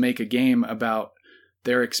 was to make a game about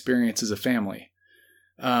their experience as a family.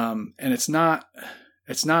 And it's not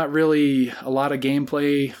really a lot of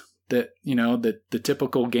gameplay that, that the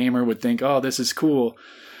typical gamer would think, oh, this is cool.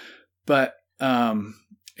 But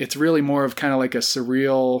it's really more of kind of like a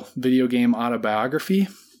surreal video game autobiography.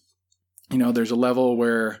 There's a level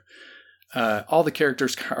where all the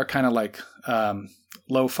characters are kind of like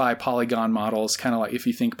lo-fi polygon models, kind of like if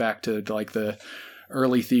you think back to like the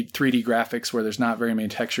early 3D graphics where there's not very many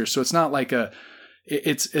textures. So it's not like that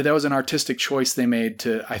was an artistic choice they made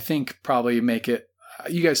to, I think, probably make it.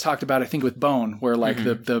 You guys talked about, I think, with Bone, where like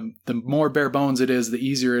the more bare bones it is, the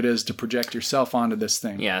easier it is to project yourself onto this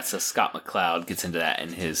thing. Yeah, so Scott McCloud gets into that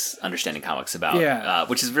in his Understanding Comics about,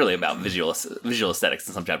 which is really about visual aesthetics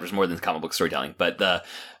in some chapters more than comic book storytelling. But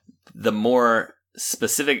the more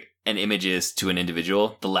specific an image is to an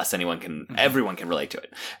individual, the less everyone can relate to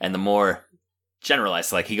it, and the more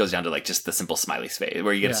generalized, like he goes down to like just the simple smiley face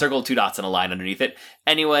where you get a circle, 2 dots, and a line underneath it.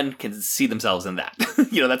 Anyone can see themselves in that.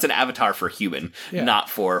 That's an avatar for human, not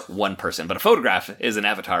for one person. But a photograph is an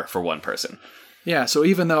avatar for one person. Yeah. So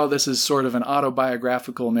even though this is sort of an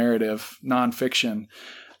autobiographical narrative, nonfiction,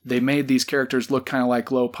 they made these characters look kind of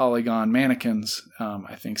like low polygon mannequins,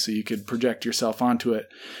 I think, so you could project yourself onto it.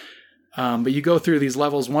 But you go through these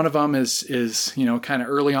levels. One of them is kind of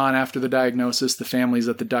early on after the diagnosis, the family's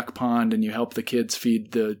at the duck pond and you help the kids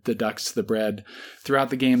feed the ducks the bread. Throughout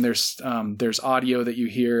the game, there's audio that you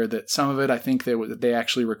hear that some of it, I think they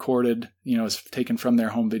actually recorded, is taken from their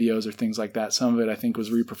home videos or things like that. Some of it I think was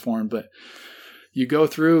reperformed, but you go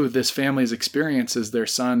through this family's experience as their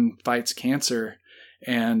son fights cancer,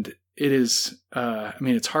 and it is,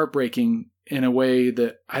 it's heartbreaking in a way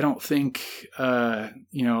that I don't think,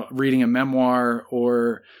 reading a memoir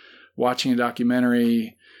or watching a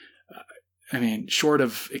documentary, short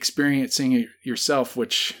of experiencing it yourself,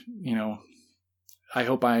 which, I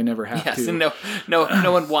hope I never have to. Yes,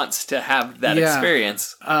 no one wants to have that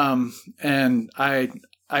experience. And I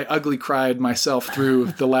ugly cried myself through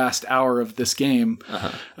the last hour of this game,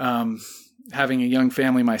 having a young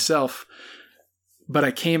family myself. But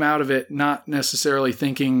I came out of it not necessarily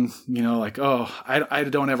thinking, like, oh, I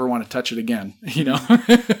don't ever want to touch it again,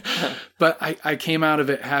 But I came out of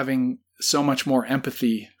it having so much more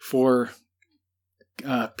empathy for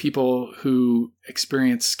people who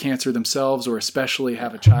experience cancer themselves, or especially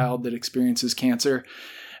have a child that experiences cancer.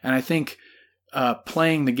 And I think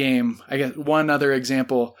playing the game, I guess one other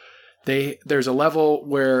example, there's a level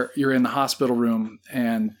where you're in the hospital room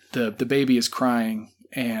and the baby is crying,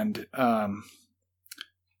 and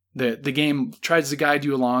the game tries to guide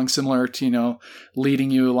you along, similar to,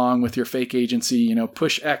 leading you along with your fake agency,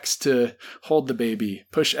 push X to hold the baby,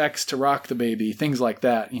 push X to rock the baby, things like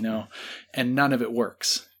that, and none of it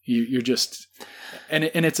works. You're just, and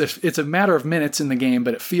it's a matter of minutes in the game,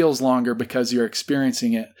 but it feels longer because you're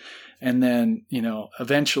experiencing it. And then,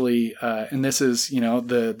 eventually, and this is,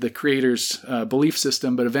 the creator's belief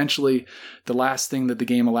system, but eventually the last thing that the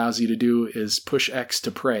game allows you to do is push X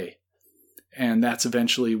to pray. And that's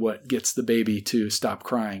eventually what gets the baby to stop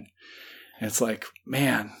crying. And it's like,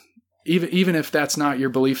 man, even if that's not your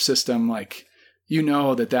belief system, like,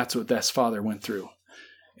 that's what this father went through.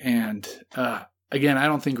 And again, I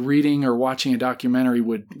don't think reading or watching a documentary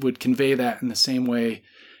would convey that in the same way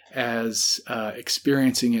as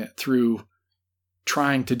experiencing it through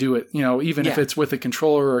trying to do it, even if it's with a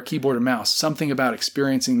controller or a keyboard and mouse. Something about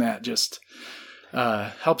experiencing that just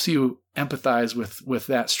helps you empathize with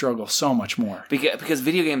that struggle so much more. Because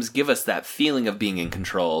video games give us that feeling of being in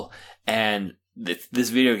control, and this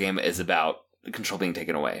video game is about control being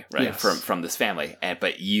taken away, right? Yes. From this family.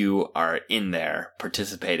 But you are in there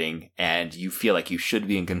participating, and you feel like you should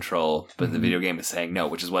be in control, but the video game is saying no,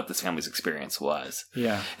 which is what this family's experience was.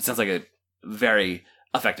 Yeah. It sounds like a very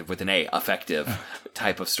effective, with an A, effective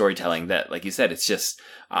type of storytelling that, like you said, it's just,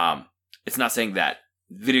 it's not saying that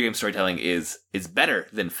video game storytelling is better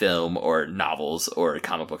than film or novels or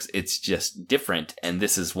comic books. It's just different. And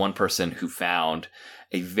this is one person who found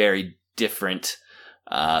a very different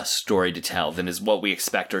story to tell than is what we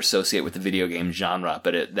expect or associate with the video game genre,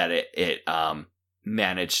 but it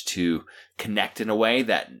managed to connect in a way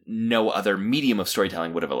that no other medium of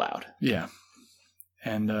storytelling would have allowed. Yeah.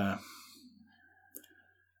 And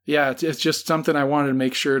it's just something I wanted to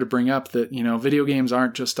make sure to bring up, that video games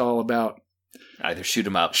aren't just all about either shoot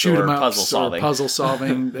 'em ups or puzzle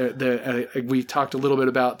solving. We talked a little bit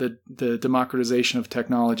about the democratization of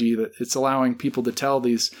technology, that it's allowing people to tell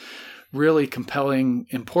these really compelling,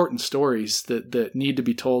 important stories that need to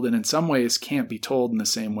be told, and in some ways can't be told in the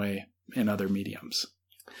same way in other mediums.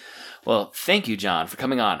 Well, thank you, John, for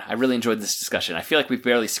coming on. I really enjoyed this discussion. I feel like we've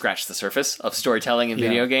barely scratched the surface of storytelling in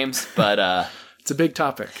video games, but it's a big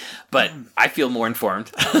topic. But I feel more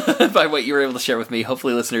informed by what you were able to share with me.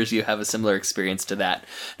 Hopefully, listeners, you have a similar experience to that.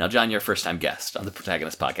 Now, John, you're a first-time guest on the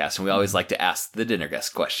Protagonist podcast, and we always like to ask the dinner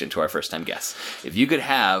guest question to our first-time guests. If you could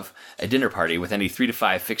have a dinner party with any 3 to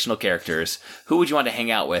 5 fictional characters, who would you want to hang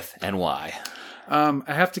out with, and why? I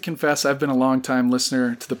have to confess, I've been a long-time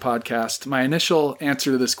listener to the podcast. My initial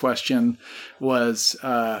answer to this question was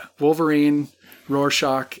Wolverine,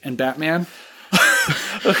 Rorschach, and Batman.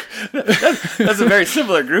 That's a very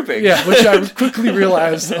similar grouping. Yeah, which I quickly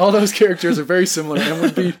realized all those characters are very similar and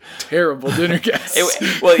would be terrible dinner guests.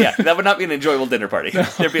 That would not be an enjoyable dinner party.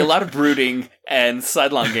 There'd be a lot of brooding and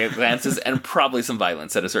sidelong glances and probably some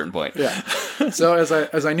violence at a certain point. Yeah. So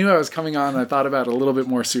as I knew I was coming on, I thought about it a little bit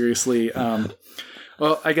more seriously.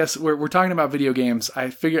 Well, I guess we're talking about video games.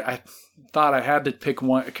 I thought I had to pick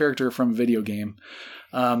a character from a video game.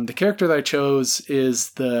 The character that I chose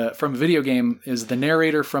from a video game is the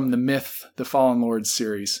narrator from the Myth, the Fallen Lords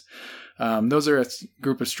series. Those are a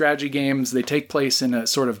group of strategy games. They take place in a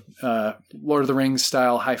sort of Lord of the Rings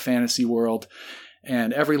style high fantasy world.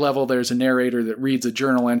 And every level there's a narrator that reads a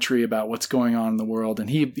journal entry about what's going on in the world.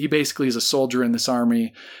 And he basically is a soldier in this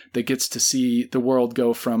army that gets to see the world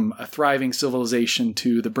go from a thriving civilization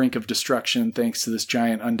to the brink of destruction thanks to this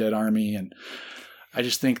giant undead army. And I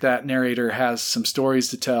just think that narrator has some stories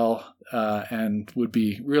to tell and would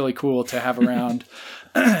be really cool to have around.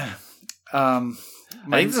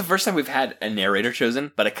 I think this is the first time we've had a narrator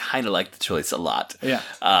chosen, but I kind of like the choice a lot. Yeah.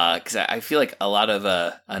 Because I feel like a lot of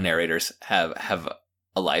narrators have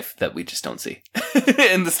a life that we just don't see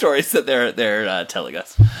in the stories that they're telling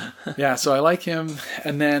us. Yeah, so I like him.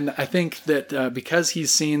 And then I think that because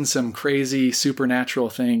he's seen some crazy supernatural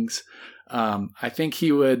things, I think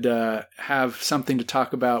he would have something to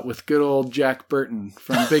talk about with good old Jack Burton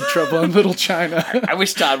from Big Trouble in Little China. I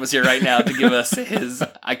wish Todd was here right now to give us his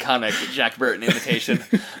iconic Jack Burton imitation.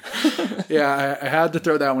 Yeah, I had to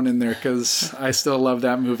throw that one in there because I still love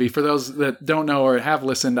that movie. For those that don't know or have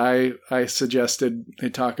listened, I suggested they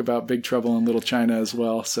talk about Big Trouble in Little China as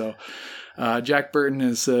well. So Jack Burton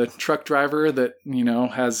is a truck driver that,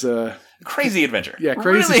 has a crazy adventure. Yeah,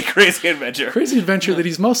 really crazy adventure. Crazy adventure that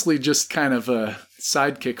he's mostly just kind of a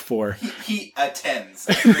sidekick for. He attends.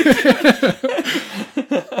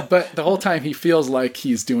 But the whole time he feels like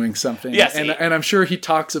he's doing something. Yes, and I'm sure he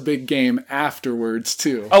talks a big game afterwards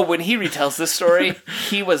too. Oh, when he retells this story,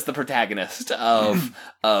 he was the protagonist of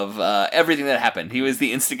everything that happened. He was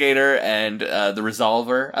the instigator and the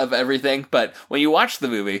resolver of everything. But when you watch the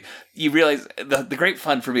movie, you realize the great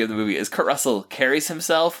fun for me of the movie is Kurt Russell carries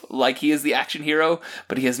himself like he is the action hero,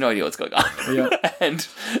 but he has no idea what's going on. Yeah.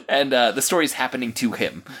 and the story's happening to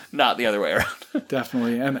him, not the other way around.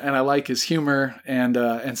 Definitely. And I like his humor.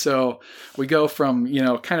 And so we go from,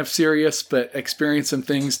 kind of serious, but experience some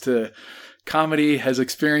things to comedy, has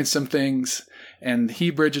experienced some things, and he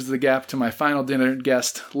bridges the gap to my final dinner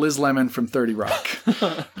guest, Liz Lemon from 30 Rock,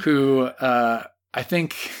 who I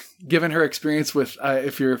think, given her experience with,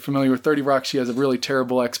 if you're familiar with 30 Rock, she has a really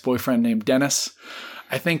terrible ex-boyfriend named Dennis.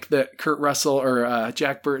 I think that Kurt Russell or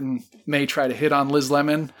Jack Burton may try to hit on Liz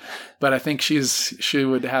Lemon, but I think she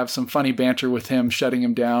would have some funny banter with him, shutting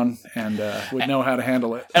him down, and would know how to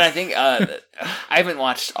handle it. And I think I haven't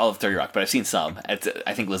watched all of 30 Rock, but I've seen some.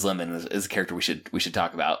 I think Liz Lemon is a character we should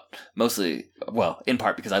talk about. Mostly, well, in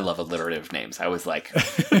part because I love alliterative names. I always like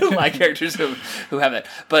characters who have that.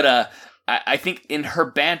 But I think in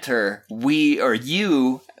her banter,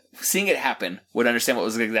 you, seeing it happen, would understand what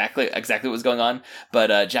was exactly what was going on,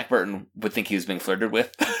 but Jack Burton would think he was being flirted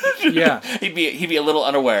with. Yeah, he'd be a little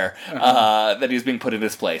unaware that he was being put in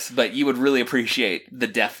his place, but you would really appreciate the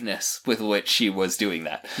deftness with which she was doing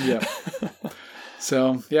that. Yeah.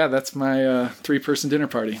 So yeah, that's my 3-person dinner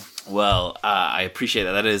party. Well, I appreciate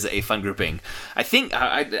that. That is a fun grouping. I think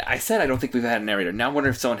I said I don't think we've had a narrator. Now I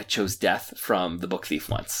wonder if someone had chose death from The Book Thief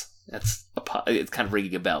once. It's kind of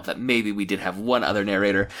ringing a bell that maybe we did have one other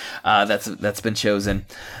narrator that's been chosen.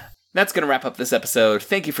 That's going to wrap up this episode.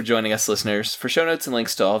 Thank you for joining us, listeners. For show notes and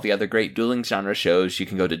links to all the other great Dueling Genre shows, you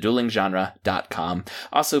can go to duelinggenre.com.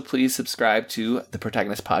 Also, please subscribe to the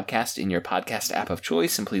Protagonist podcast in your podcast app of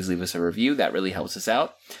choice, and please leave us a review. That really helps us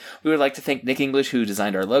out. We would like to thank Nick English, who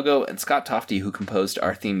designed our logo, and Scott Tofty, who composed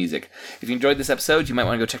our theme music. If you enjoyed this episode, you might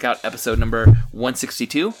want to go check out episode number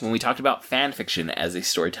 162, when we talked about fan fiction as a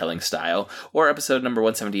storytelling style, or episode number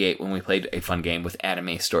 178, when we played a fun game with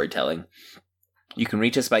anime storytelling. You can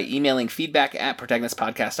reach us by emailing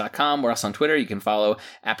feedback@protagonistpodcast.com. We're also on Twitter. You can follow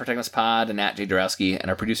 @protagonistpod and @JDorowski. And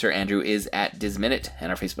our producer, Andrew, is @DizMinute.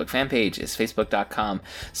 And our Facebook fan page is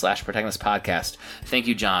facebook.com/protagonistpodcast. Thank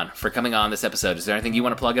you, John, for coming on this episode. Is there anything you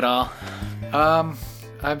want to plug at all?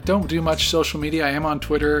 I don't do much social media. I am on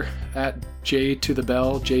Twitter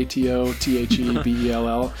 @JToTheBell,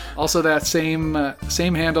 JTOTHEBELL. Also, that same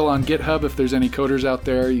handle on GitHub. If there's any coders out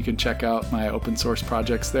there, you can check out my open source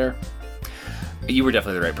projects there. You were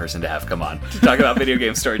definitely the right person to have come on to talk about video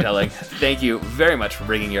game storytelling. Thank you very much for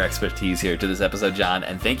bringing your expertise here to this episode, John,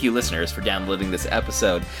 and thank you, listeners, for downloading this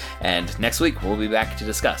episode. And next week, we'll be back to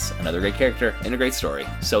discuss another great character in a great story.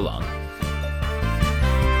 So long.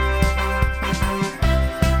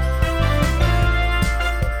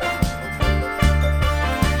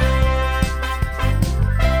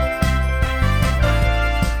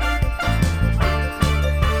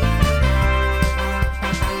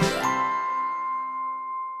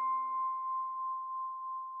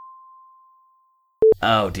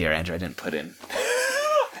 Oh dear, Andrew, I didn't put in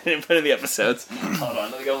the episodes. Hold on,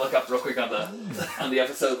 let me go look up real quick on the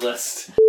episode list.